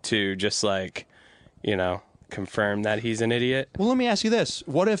to just like, confirm that he's an idiot? Well, let me ask you this: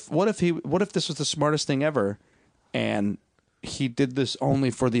 what if this was the smartest thing ever, and he did this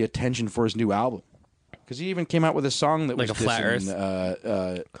only for the attention for his new album? Because he even came out with a song that Like was a flat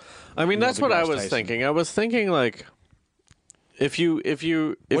dissing, I mean, that's Neil what I deGrasse was Tyson. thinking. I was thinking like, if you what are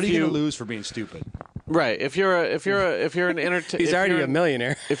you going to lose for being stupid? right, if you're an entertainer, He's already a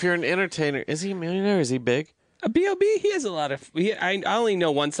millionaire. If you're an entertainer, is he a millionaire? Is he big? A B.o.B. He has a lot of. I only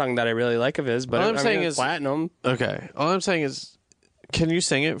know one song that I really like of his, but All I'm saying is- platinum. Okay. All I'm saying is, can you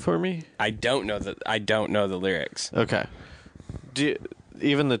sing it for me? I don't know the lyrics. Okay. Do you,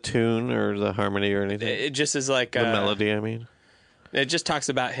 even the tune or the harmony or anything? It just is like The melody, I mean. It just talks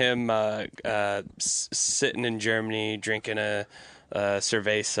about him sitting in Germany, drinking a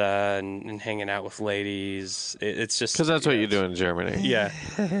cerveza and hanging out with ladies. It's just Because that's what you do in Germany. Yeah.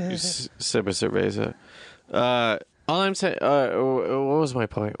 You sip a cerveza. All I'm saying. What was my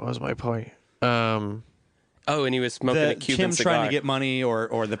point? Oh, and he was smoking a Cuban him cigar. trying to get money or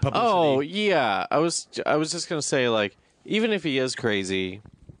the publicity. Oh yeah, I was just gonna say like even if he is crazy,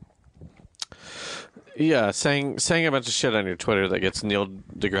 yeah, saying a bunch of shit on your Twitter that gets Neil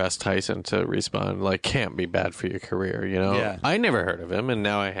deGrasse Tyson to respond like can't be bad for your career. You know, Yeah. I never heard of him, and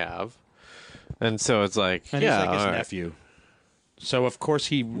now I have, and so it's like and yeah, he's like his all right. nephew. So of course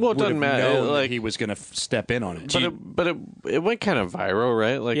he it would doesn't have matter, known that like- he was going to step in on it. But it went kind of viral,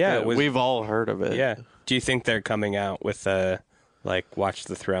 right? Like Yeah, it was- we've all heard of it. Yeah. Do you think they're coming out with a like Watch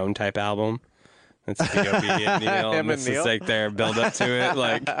the Throne type album? It's B.o.B and Neil, Him and and this Neil? is like their build up to it.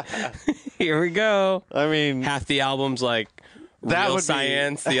 Like, here we go. I mean, Half the album's like That real would be-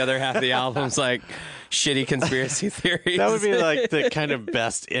 science. The other half of the album's like shitty conspiracy theories. that would be like the kind of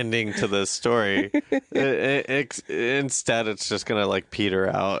best ending to this story. Instead, it's just gonna like peter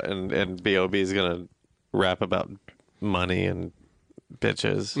out, and B.o.B is gonna rap about money and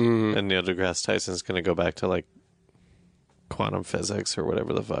bitches, and Neil deGrasse Tyson's gonna go back to like quantum physics or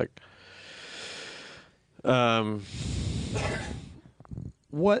whatever the fuck.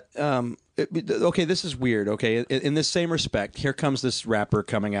 Okay, this is weird. Okay, in this same respect, here comes this rapper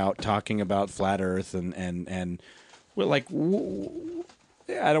coming out talking about flat Earth and well, like,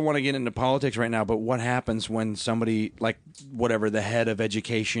 I don't want to get into politics right now, but what happens when somebody like whatever the head of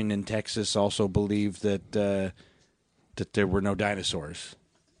education in Texas also believed that that there were no dinosaurs?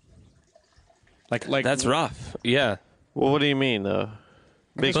 Like That's rough. Yeah. Well, what do you mean though?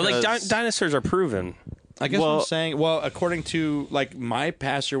 But like dinosaurs are proven. I guess what I'm saying, well, according to like my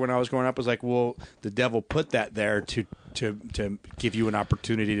pastor when I was growing up was like, well, the devil put that there to give you an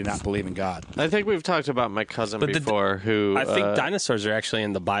opportunity to not believe in God. I think we've talked about my cousin before who... I think dinosaurs are actually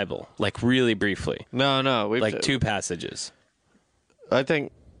in the Bible, like really briefly. No. Like 2 passages. I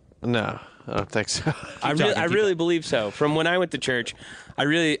think... No, I don't think so. I really believe so. From when I went to church, I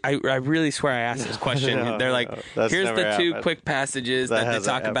really swear I asked this question. They're like, here's the 2 quick passages that they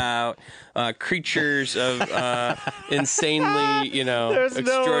talk about creatures of insanely,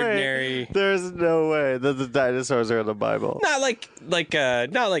 extraordinary. There's no way that the dinosaurs are in the Bible. Not like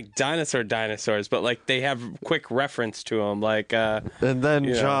dinosaurs, but like they have quick reference to them. Like, and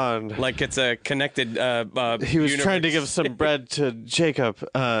then John, like it's a connected. He was trying to give some bread to Jacob,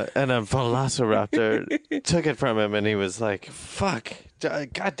 and a velociraptor took it from him, and he was like, "Fuck,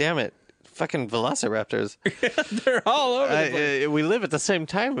 God damn it." Fucking velociraptors. They're all over the place. We live at the same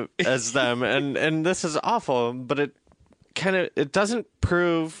time as them, and this is awful, but it doesn't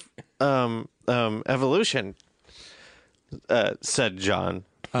prove evolution, said John.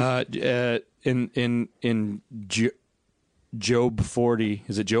 In Job 40,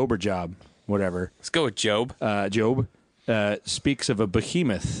 is it Job or Job? Whatever. Let's go with Job. Job speaks of a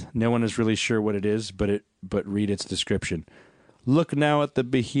behemoth. No one is really sure what it is, but read its description. Look now at the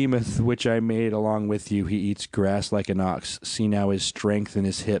behemoth which I made along with you. He eats grass like an ox. See now his strength in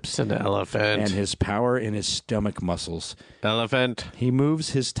his hips. It's an elephant. And his power in his stomach muscles. Elephant. He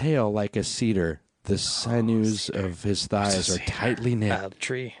moves his tail like a cedar. The sinews of his thighs are tightly knit.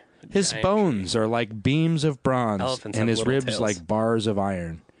 Tree. His bones are like beams of bronze, Elephants and have his little ribs tails. like bars of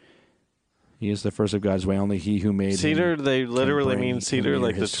iron. He is the first of God's way. Only he who made cedar. him They literally can bring mean cedar, near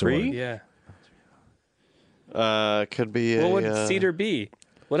like the his tree. sword. Yeah. Could be. What would cedar be?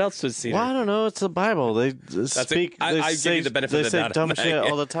 What else was cedar? Well, I don't know. It's the Bible. They speak. I give you the benefit of the They say doubt dumb on that. shit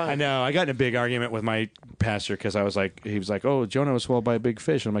all the time. I know. I got in a big argument with my pastor because he was like, "Oh, Jonah was swallowed by a big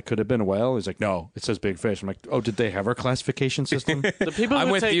fish." And I'm like, "Could have been a whale." He's like, "No, it says big fish." I'm like, "Oh, did they have our classification system?" The people I'm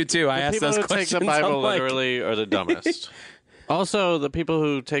who with take- you, too. I the asked people those who questions. take the Bible I'm like- literally are the dumbest. Also, the people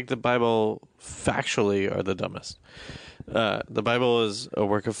who take the Bible factually are the dumbest. The Bible is a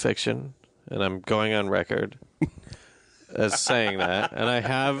work of fiction, and I'm going on record as saying that. And I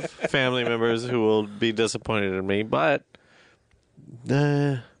have family members who will be disappointed in me, but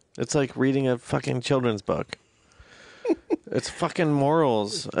it's like reading a fucking children's book. It's fucking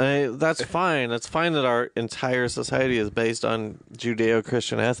morals. That's fine. That's fine that our entire society is based on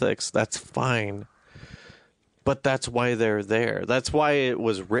Judeo-Christian ethics. That's fine. But that's why they're there. That's why it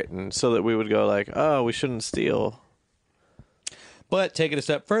was written, so that we would go like, oh, we shouldn't steal. But take it a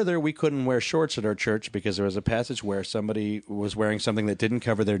step further, we couldn't wear shorts at our church because there was a passage where somebody was wearing something that didn't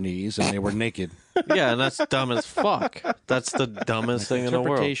cover their knees and they were naked. Yeah, and that's dumb as fuck. That's the dumbest thing in the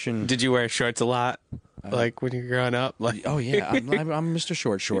world. Interpretation. Did you wear shorts a lot? Like when you were growing up? Like, Oh yeah, I'm Mr.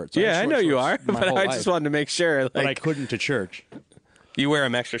 Short Shorts. yeah, I had know short you shorts are, my but whole I life. just wanted to make sure. But I Like, couldn't to church. you wear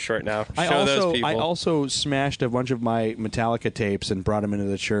them extra short now. Show those people. I also smashed a bunch of my Metallica tapes and brought them into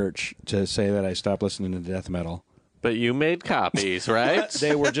the church to say that I stopped listening to death metal. But you made copies, right?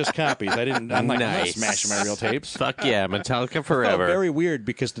 They were just copies. I'm not Nice. smashing my real tapes. Fuck yeah, Metallica It felt forever. very weird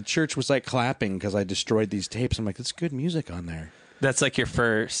because the church was like clapping because I destroyed these tapes. I'm like, that's good music on there. That's like your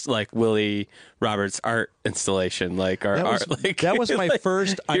first, like Willy Roberts art installation, like our That was, art. Like, that was my like,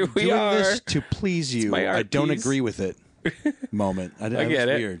 first. here I'm we doing are. this to please you. my art I don't piece. agree with it. Moment. I get was it.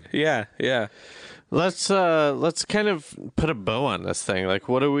 Weird. Yeah, yeah. Let's kind of put a bow on this thing. Like,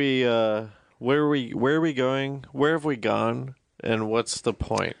 what are we? Where are we going? Where have we gone? And what's the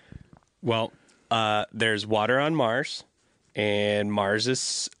point? Well, there's water on Mars, and Mars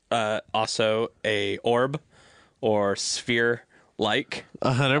is also a orb or sphere-like.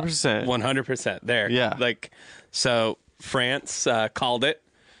 100%. 100% there. Yeah. Like, so France called it.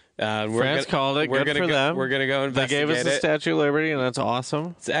 France called it. Good for them. We're gonna go They investigate gave us the it. Statue of Liberty, and that's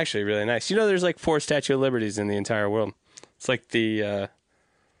awesome. It's actually really nice. You know, there's like 4 Statue of Liberties in the entire world. It's like the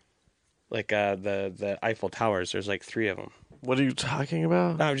Eiffel Towers. There's like 3 of them. What are you talking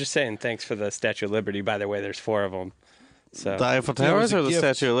about? No, I'm just saying. Thanks for the Statue of Liberty. By the way, there's 4 of them. So The Eiffel was Towers a or the gift.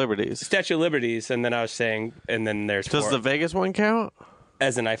 Statue of Liberties? Statue of Liberties, and then I was saying, and then there's Does 4 the Vegas one count?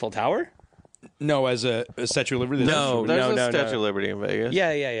 as an Eiffel Tower. No, as a Statue of Liberty. No. There's a Statue of Liberty in Vegas.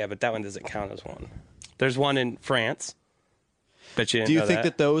 Yeah, but that one doesn't count as one. There's one in France. Bet you didn't Do you know think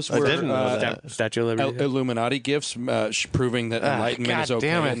that those were didn't know that. Statue of Liberty? Illuminati gifts, proving that enlightenment God is okay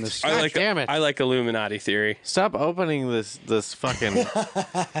damn it. in this? Damn it. I like Illuminati theory. Stop opening this fucking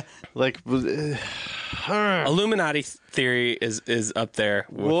like. Illuminati theory is up there.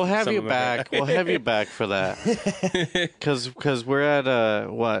 with We'll have some you of my back. We'll have you back for that. Because we're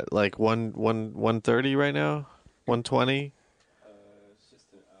at what, like 1:30 right now, 1:20. It's just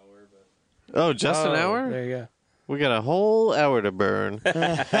an hour, Oh, just an hour. There you go. We got a whole hour to burn. But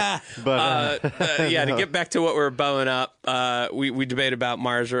Yeah, to get back to what we're bowing up, we debate about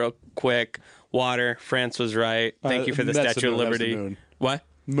Mars real quick. Water. France was right. Thank you for the that's Statue the of moon, that's the Liberty. moon. What?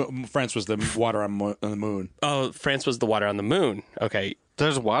 France was the water on the moon. Oh, France was the water on the moon. Okay.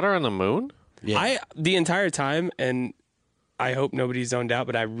 there's water on the moon. Yeah. The entire time, and I hope nobody's zoned out,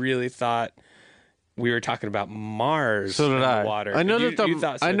 but I really thought we were talking about Mars. So did and I. the water. I know You that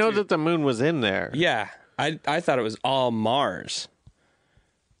thought so I know too. that the moon was in there. Yeah, I thought it was all Mars,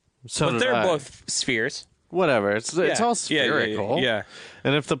 So but did they're I. both spheres. Whatever. It's Yeah. all Yeah, spherical. yeah.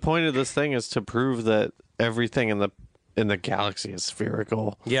 And if the point of this thing is to prove that everything in the galaxy is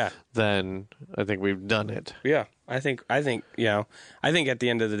spherical, Yeah. then I think we've done it. Yeah, I think at the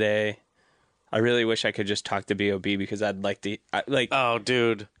end of the day, I really wish I could just talk to B.o.B because I'd like to Oh,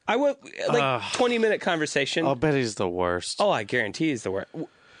 dude. I would 20-minute conversation. I'll bet he's the worst. Oh, I guarantee he's the worst. If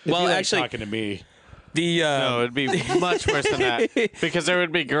Well, you like actually, talking to me. the No, it'd be much worse than that because there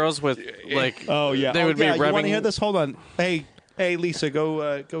would be girls with like. Oh yeah, they would be You rubbing. want to hear this? Hold on. Hey, Lisa,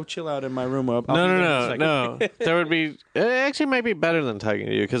 go chill out in my room. I'll be there in a No. second. There would be. It actually might be better than talking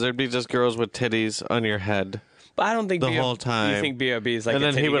to you because there'd be just girls with titties on your head. But I don't think The B.O.B. whole time. You think B.o.B. is like, And a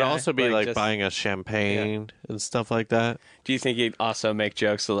then he titty would guy? also be like just- buying us champagne and stuff like that. Do you think he'd also make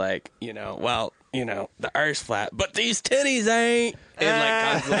jokes of like, the Earth's flat, but these titties ain't, and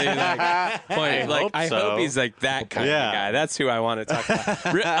like constantly like pointing. I so. hope he's like that kind Yeah. of guy. That's who I want to talk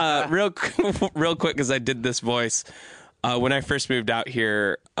about. Real quick, because I did this voice when I first moved out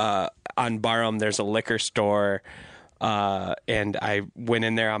here on Barham. There's a liquor store, and I went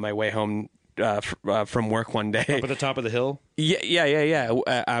in there on my way home from work one day. Up at the top of the hill. Yeah.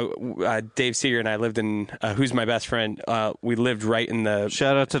 Dave Seeger and I lived in, who's my best friend. We lived right in the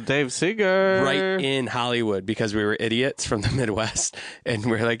Shout out to Dave Seeger. right in Hollywood because we were idiots from the Midwest, and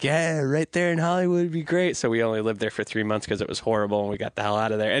we are like, yeah, right there in Hollywood would be great. So we only lived there for 3 months because it was horrible, and we got the hell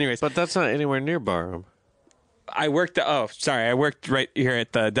out of there. Anyways, But that's not anywhere near Barham. I worked right here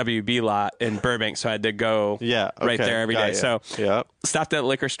at the WB lot in Burbank, so I had to go right there every day. So stopped at the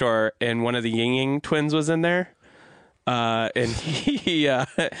liquor store, and one of the Ying Yang twins was in there. And he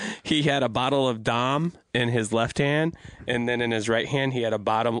had a bottle of Dom in his left hand, and then in his right hand he had a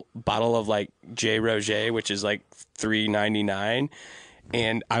bottle of like J. Roget, which is like $3.99.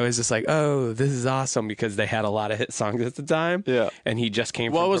 And I was just like, "Oh, this is awesome!" because they had a lot of hit songs at the time. Yeah. And he just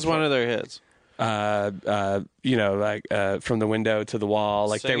came. What from was one of their hits? From the window to the wall.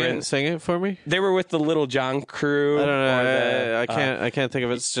 Like Sing it for me. they were with the Little John crew. I don't know. or I can't think of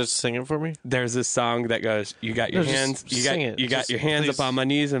it. Just sing it for me. There's this song that goes, "You got your No, just hands, sing it. you got Just your hands please. up on my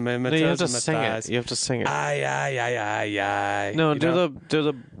knees and my No, you have toes to and sing my it. thighs. You have to sing it. Ay. No, You do know?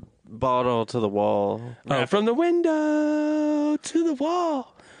 the bottle to the wall. Oh, from the window to the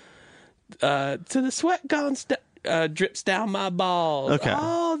wall, to the sweat gone drips down my balls. Okay.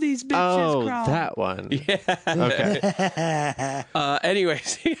 All these bitches Oh, crawl. that one. Yeah. Okay.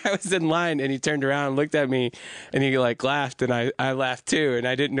 Anyways, I was in line and he turned around and looked at me and he like laughed and I laughed too and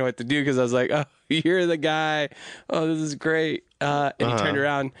I didn't know what to do because I was like, "Oh, you're the guy. Oh, this is great." And he turned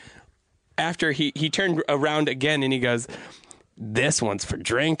around after he turned around again and he goes, "This one's for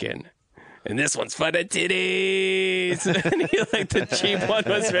drinking. And this one's for the titties." And he like the cheap one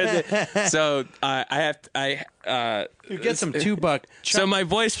was for the. So You get some $2. So my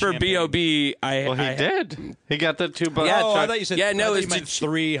voice for champagne. B.o.B. Well, he did. He got the $2. Yeah, Oh, I Chuck. thought you said. Yeah, no, I thought it's you meant just-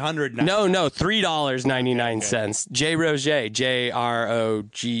 300. No, $3.99. J. Roget,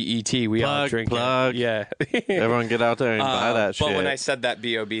 JROGET. We all drink plug. it. Yeah. Everyone get out there and buy that shit. But when I said that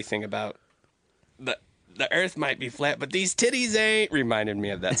B.o.B. thing about the earth might be flat, but these titties ain't, reminded me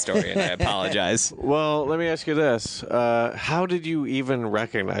of that story, and I apologize. Well, let me ask you this. How did you even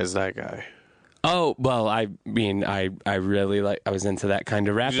recognize that guy? Oh, well, I mean, I really I was into that kind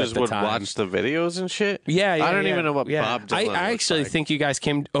of rap You at just the would time. watch the videos and shit? Yeah. I don't even know what yeah. Bob Dylan I looks actually like. think you guys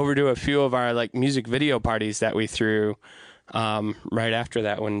came over to a few of our like music video parties that we threw right after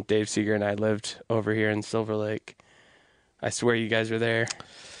that when Dave Seeger and I lived over here in Silver Lake. I swear you guys were there.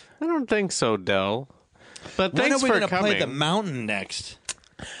 I don't think so, Del. But When thanks are we for gonna coming. play the mountain next?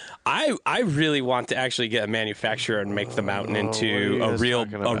 I really want to actually get a manufacturer and make the Mountain into what are a you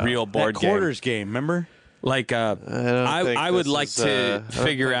guys talking about? real board that game. quarters game, remember? Like I would like to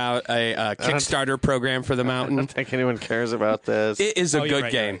figure out a Kickstarter program for the Mountain. I don't think anyone cares about this. It is a good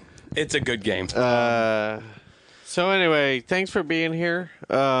right, game. right. It's a good game. So anyway, thanks for being here.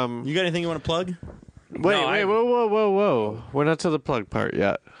 You got anything you want to plug? Wait, whoa. We're not to the plug part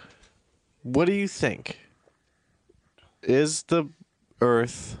yet. What do you think? Is the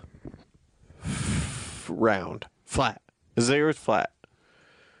Earth round? Flat? Is the Earth flat?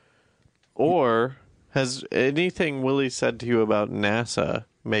 Or has anything Willie said to you about NASA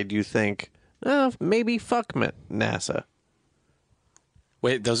made you think, maybe fuck NASA?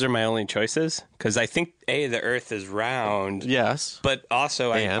 Wait, those are my only choices? Because I think, the Earth is round. Yes. But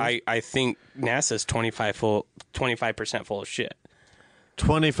also, And? I think NASA's 25% full of shit.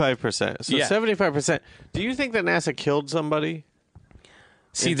 25%. So Yeah. 75%. Do you think that NASA killed somebody?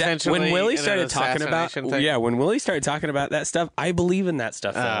 See, that Intentionally when Willie in an started talking about assassination thing? when Willie started talking about that stuff, I believe in that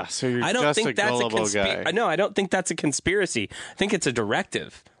stuff. Though. So you're I don't just think a that's gullible guy. No, I don't think that's a conspiracy. I think it's a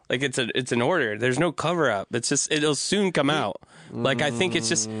directive. Like it's an order. There's no cover up. It's just it'll soon come out. Like I think it's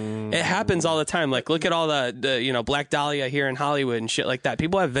just it happens all the time. Like look at all the Black Dahlia here in Hollywood and shit like that.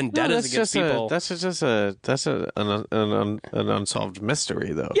 People have vendettas against people. That's an unsolved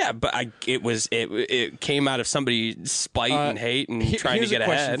mystery though. Yeah, but it came out of somebody's spite and hate and trying to Here's get a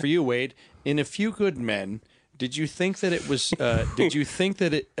question ahead. for you, Wade. In A Few Good Men, did you think that it was? Did you think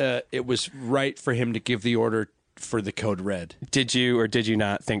that it was right for him to give the order for the code red? Did you or did you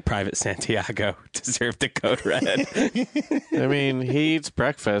not think Private Santiago deserved the code red? I mean, he eats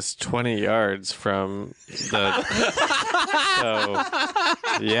breakfast 20 yards from the. So,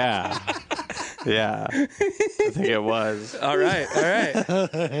 yeah. I think it was. All right.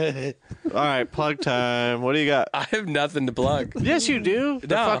 All right, plug time. What do you got? I have nothing to plug. Yes, you do.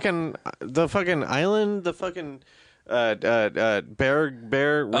 The No. fucking island. The fucking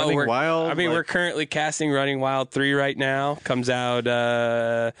bear running wild. I mean, we're currently casting Running Wild 3 right now. Comes out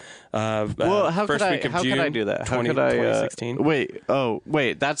Well, how first could week of how June. could I do that? How 20, could I? 2016.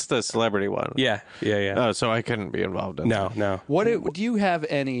 Wait. That's the celebrity one. Yeah. Oh, so I couldn't be involved in. No. What do you have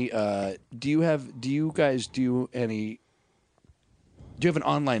any? Do you guys do any? Do you have an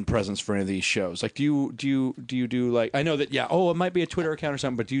online presence for any of these shows? Like, do you do like? I know that it might be a Twitter account or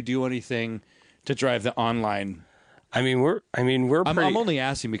something, but do you do anything to drive the online? I mean, we're I'm pretty. only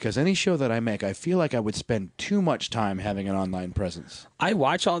asking because any show that I make, I feel like I would spend too much time having an online presence. I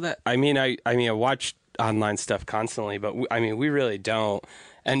watch all that. I mean, I watch online stuff constantly, but we really don't.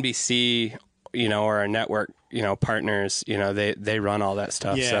 NBC, or our network, partners, they run all that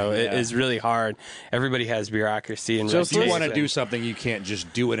stuff. So it is really hard. Everybody has bureaucracy and If you red want to tape do and- something, you can't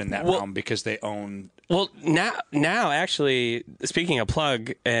just do it in that realm because they own. Well, now, actually, speaking of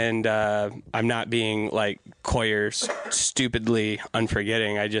plug, and I'm not being like coy or stupidly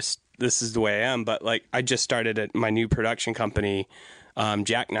unforgetting. This is the way I am. But like, I just started my new production company,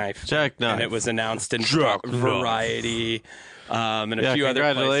 Jackknife, and it was announced in Variety. And a few other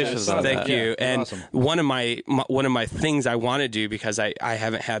congratulations places. on Thank that. you. Yeah, and awesome. one of my things I want to do, because I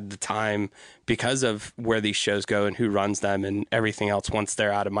haven't had the time because of where these shows go and who runs them and everything else once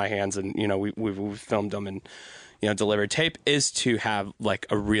they're out of my hands, and we've filmed them and delivered tape, is to have like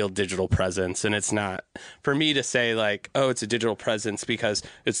a real digital presence. And it's not for me to say like, oh, it's a digital presence because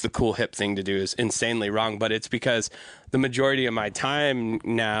it's the cool hip thing to do is insanely wrong, but it's because the majority of my time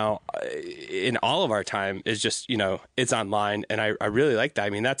now, in all of our time, is just, it's online. And I really like that. I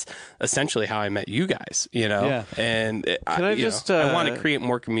mean, that's essentially how I met you guys, Yeah. And I want to create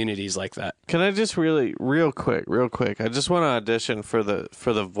more communities like that. Can I just real quick? I just want to audition for the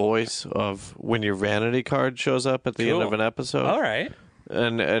voice of when your vanity card shows up at the end of an episode. All right.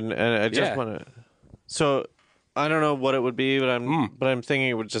 And I just want to. So I don't know what it would be, but I'm thinking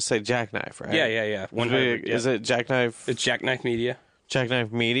it would just say Jackknife, right? Yeah. 100. Is it Jackknife? It's Jackknife Media.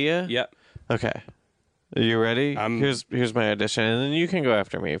 Jackknife Media? Yep. Okay. Are you ready? Here's my audition, and then you can go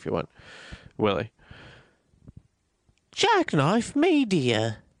after me if you want, Willie. Jackknife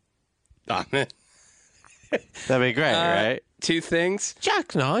Media. Oh, man. That'd be great, right? Two things.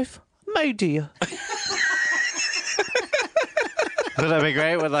 Jackknife Media. Would that be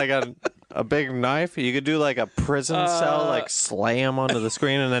great with like a big knife? You could do like a prison cell, like slam onto the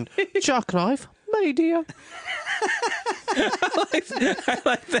screen, and then Jackknife Media. I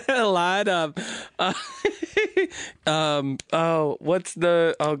like that a lot. What's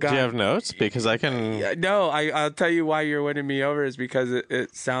the? Oh God. Do you have notes? Because I can. No, I'll tell you why you're winning me over is because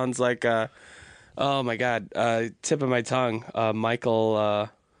it sounds like oh my God, tip of my tongue, Michael,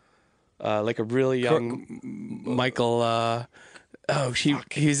 like a really young Michael. Oh,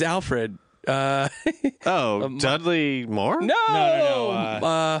 he's Alfred. Dudley Moore?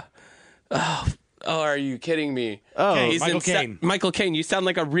 No. Are you kidding me? Oh, He's Michael Caine. Michael Caine. You sound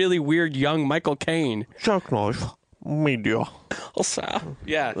like a really weird young Michael Caine. Jackknife Media.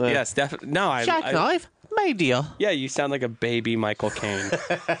 Yeah. Yes. Definitely. No. Jackknife Media. Yeah. You sound like a baby Michael Caine.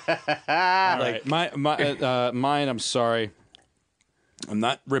 All right. Mine, I'm sorry. I'm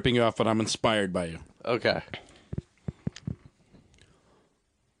not ripping you off, but I'm inspired by you. Okay.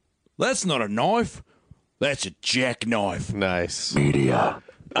 That's not a knife. That's a jackknife. Nice. Media.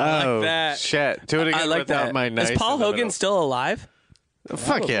 I like that. Shit. Do it again I like without that. my nice. Is Paul Hogan still alive?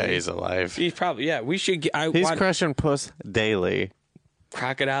 Fuck yeah, he's alive. He's probably. Yeah. We should. He's crushing puss daily.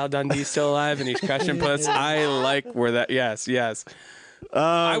 Crocodile Dundee's still alive and he's crushing puss. I like where that. Yes.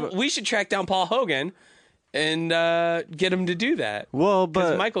 We should track down Paul Hogan and get him to do that. Well,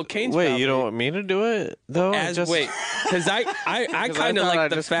 but Michael Caine's wait, probably, you don't want me to do it though? Because I kind of like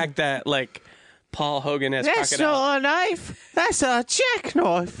the fact that like Paul Hogan has That's crocodile. not a knife. That's a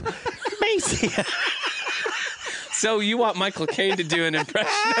jackknife. Media. So you want Michael Caine to do an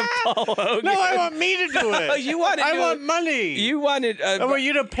impression of Paul Hogan? No, I want me to do it. You want to I do want it. money. You wanted. I want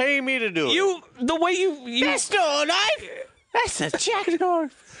you to pay me to do it. The way you. That's not a knife. That's a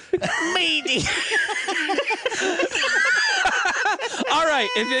jackknife. Media. All right.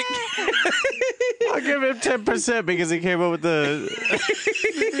 I'll give him 10% because he came up with the.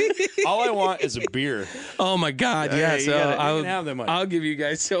 All I want is a beer. Oh my God! Okay, Yeah. you So gotta- you can have that much. I'll give you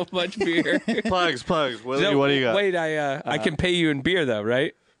guys so much beer. plugs. Willy, what do you got? Wait, I can pay you in beer though,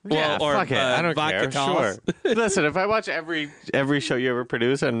 right? Yeah, fuck it. I don't vodka care. towels. Sure. Listen, if I watch every show you ever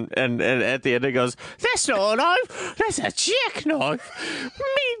produce, and at the end it goes, "That's not a knife. That's a jackknife."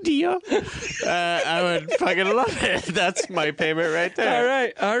 Media. I would fucking love it. That's my payment right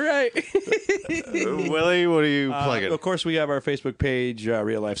there. All right. Willie, what are you plugging? Of course, we have our Facebook page,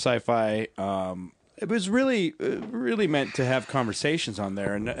 Real Life Sci-Fi. It was really meant to have conversations on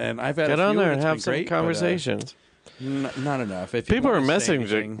there, and I've had Get a on few, there and and it's have been some great, conversations. but, not enough. If you People are wanna say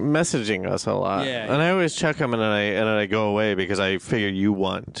anything- messaging us a lot, Yeah. and I always check them, and then I go away because I figure you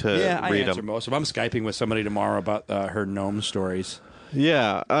want to Yeah, I read answer them. most of them. I'm Skyping with somebody tomorrow about her gnome stories.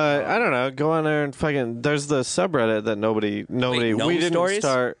 Yeah, I don't know. Go on there and fucking. There's the subreddit that nobody. Wait, gnome we didn't stories?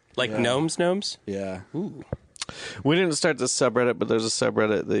 start. Like gnomes. Yeah. We didn't start the subreddit, but there's a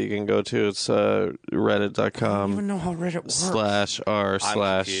subreddit that you can go to. It's I don't even reddit.com know how Reddit works. confused.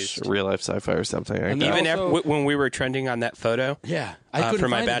 &r/real life sci-fi or something like And that. Even Also- when we were trending on that photo Yeah, I couldn't for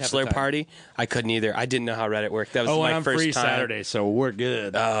my find it half the bachelor time. party, I couldn't either. I didn't know how Reddit worked. That was Oh, my and I'm first free time. Saturday, so we're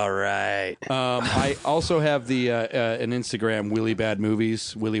good. All right. I also have the an Instagram, Willy Bad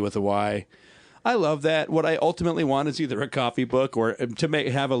Movies, Willy with a Y. I love that. What I ultimately want is either a coffee book or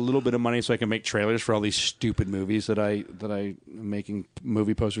to have a little bit of money so I can make trailers for all these stupid movies that I'm making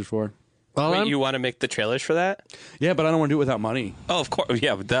movie posters for. Wait, you want to make the trailers for that? Yeah, but I don't want to do it without money. Oh, of course.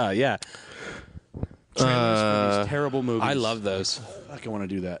 Yeah, duh. Yeah. Trailers for these terrible movies. I love those. Fuck, I want to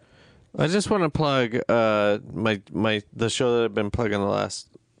do that. I just want to plug the show that I've been plugging the last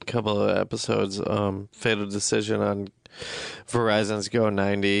couple of episodes. Fatal Decision on Verizon's Go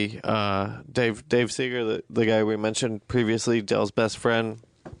 90. Dave Seeger, the guy we mentioned previously, Dell's best friend,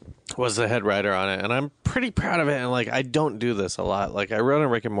 was the head writer on it, and I'm pretty proud of it. And like, I don't do this a lot. Like, I wrote on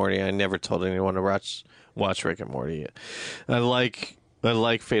Rick and Morty. I never told anyone to watch Rick and Morty. I like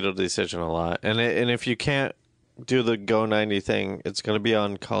Fatal Decision a lot, and if you can't do the Go 90 thing, it's going to be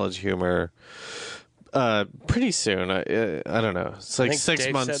on College Humor pretty soon. I don't know. It's like I think 6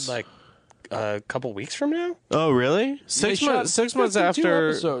 Dave months. said like a couple weeks from now. Oh, really? 6 months. 6 months 52 after.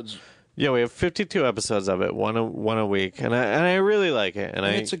 episodes. Yeah, we have 52 episodes of it, one a week, and I really like it. And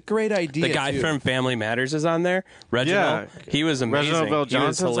It's a great idea. The guy too. from Family Matters is on there. Reginald. Yeah. He was amazing. Reginald Bell He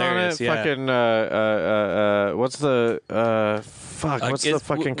was Johnson's on hilarious. it. Yeah. Fucking what's the what's the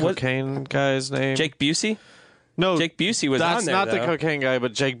fucking cocaine guy's name? Jake Busey. No, Jake Busey was that's on there. not the though. cocaine guy,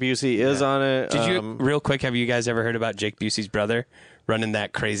 but Jake Busey is on it. Did you real quick? Have you guys ever heard about Jake Busey's brother running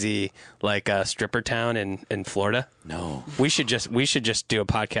that crazy like stripper town in Florida? No. We should just do a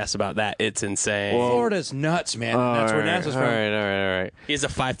podcast about that. It's insane. Florida's nuts, man. That's where NASA's from. All right. He has a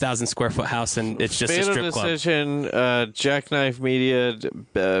 5,000 square foot house and it's just a Fatal strip club. Decision, Jackknife Media,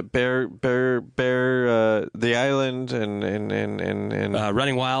 Bear, The Island, and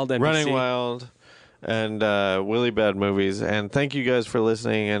Running Wild. NBC. Running Wild, and Willy Bad Movies. And thank you guys for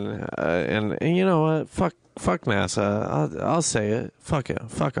listening. And you know what? Fuck NASA. I'll say it. Fuck it.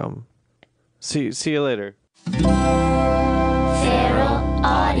 Fuck them. See you later. Feral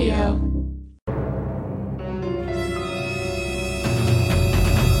Audio.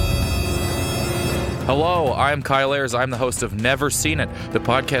 Hello, I'm Kyle Ayers. I'm the host of Never Seen It, the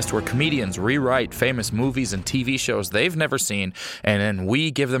podcast where comedians rewrite famous movies and TV shows they've never seen, and then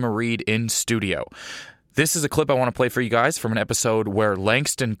we give them a read in studio. This is a clip I want to play for you guys from an episode where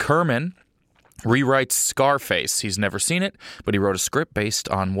Langston Kerman rewrites Scarface. He's never seen it, but he wrote a script based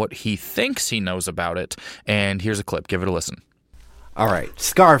on what he thinks he knows about it, and here's a clip. Give it a listen. All right,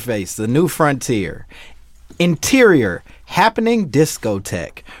 Scarface, The New Frontier. Interior, happening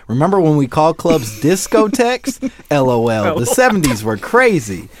discotheque. Remember when we called clubs discotheques? LOL. The 70s were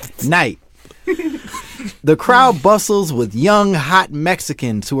crazy. Night. The crowd bustles with young, hot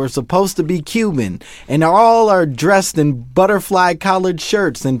Mexicans who are supposed to be Cuban, and all are dressed in butterfly collared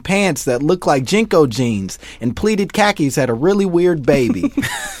shirts and pants that look like Jinko jeans, and pleated khakis had a really weird baby.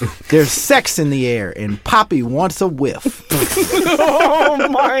 There's sex in the air, and Poppy wants a whiff. Oh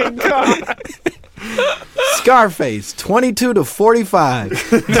my God. Scarface, 22 to 45.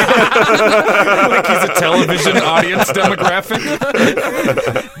 Like he's a television audience demographic.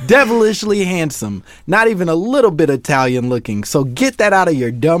 Devilishly handsome, not even a little bit Italian looking, so get that out of your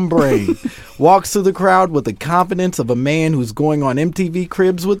dumb brain. Walks through the crowd with the confidence of a man who's going on MTV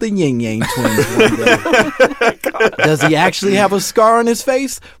Cribs with the Yin Yang Twins one day. Does he actually have a scar on his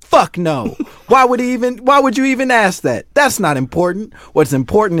face? Fuck no. Why would you even ask that? That's not important. What's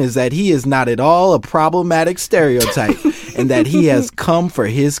important is that he is not at all a problematic stereotype and that he has come for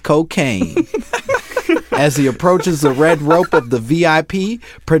his cocaine. As he approaches the red rope of the VIP,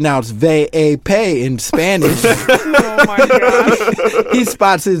 pronounced V.A.P. in Spanish, Oh my God. he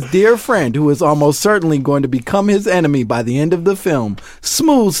spots his dear friend who is almost certainly going to become his enemy by the end of the film,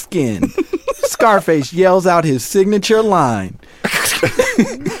 Smooth Skin. Scarface yells out his signature line.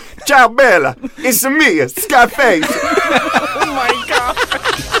 Ciao, Bella. It's me, Scarface. Oh my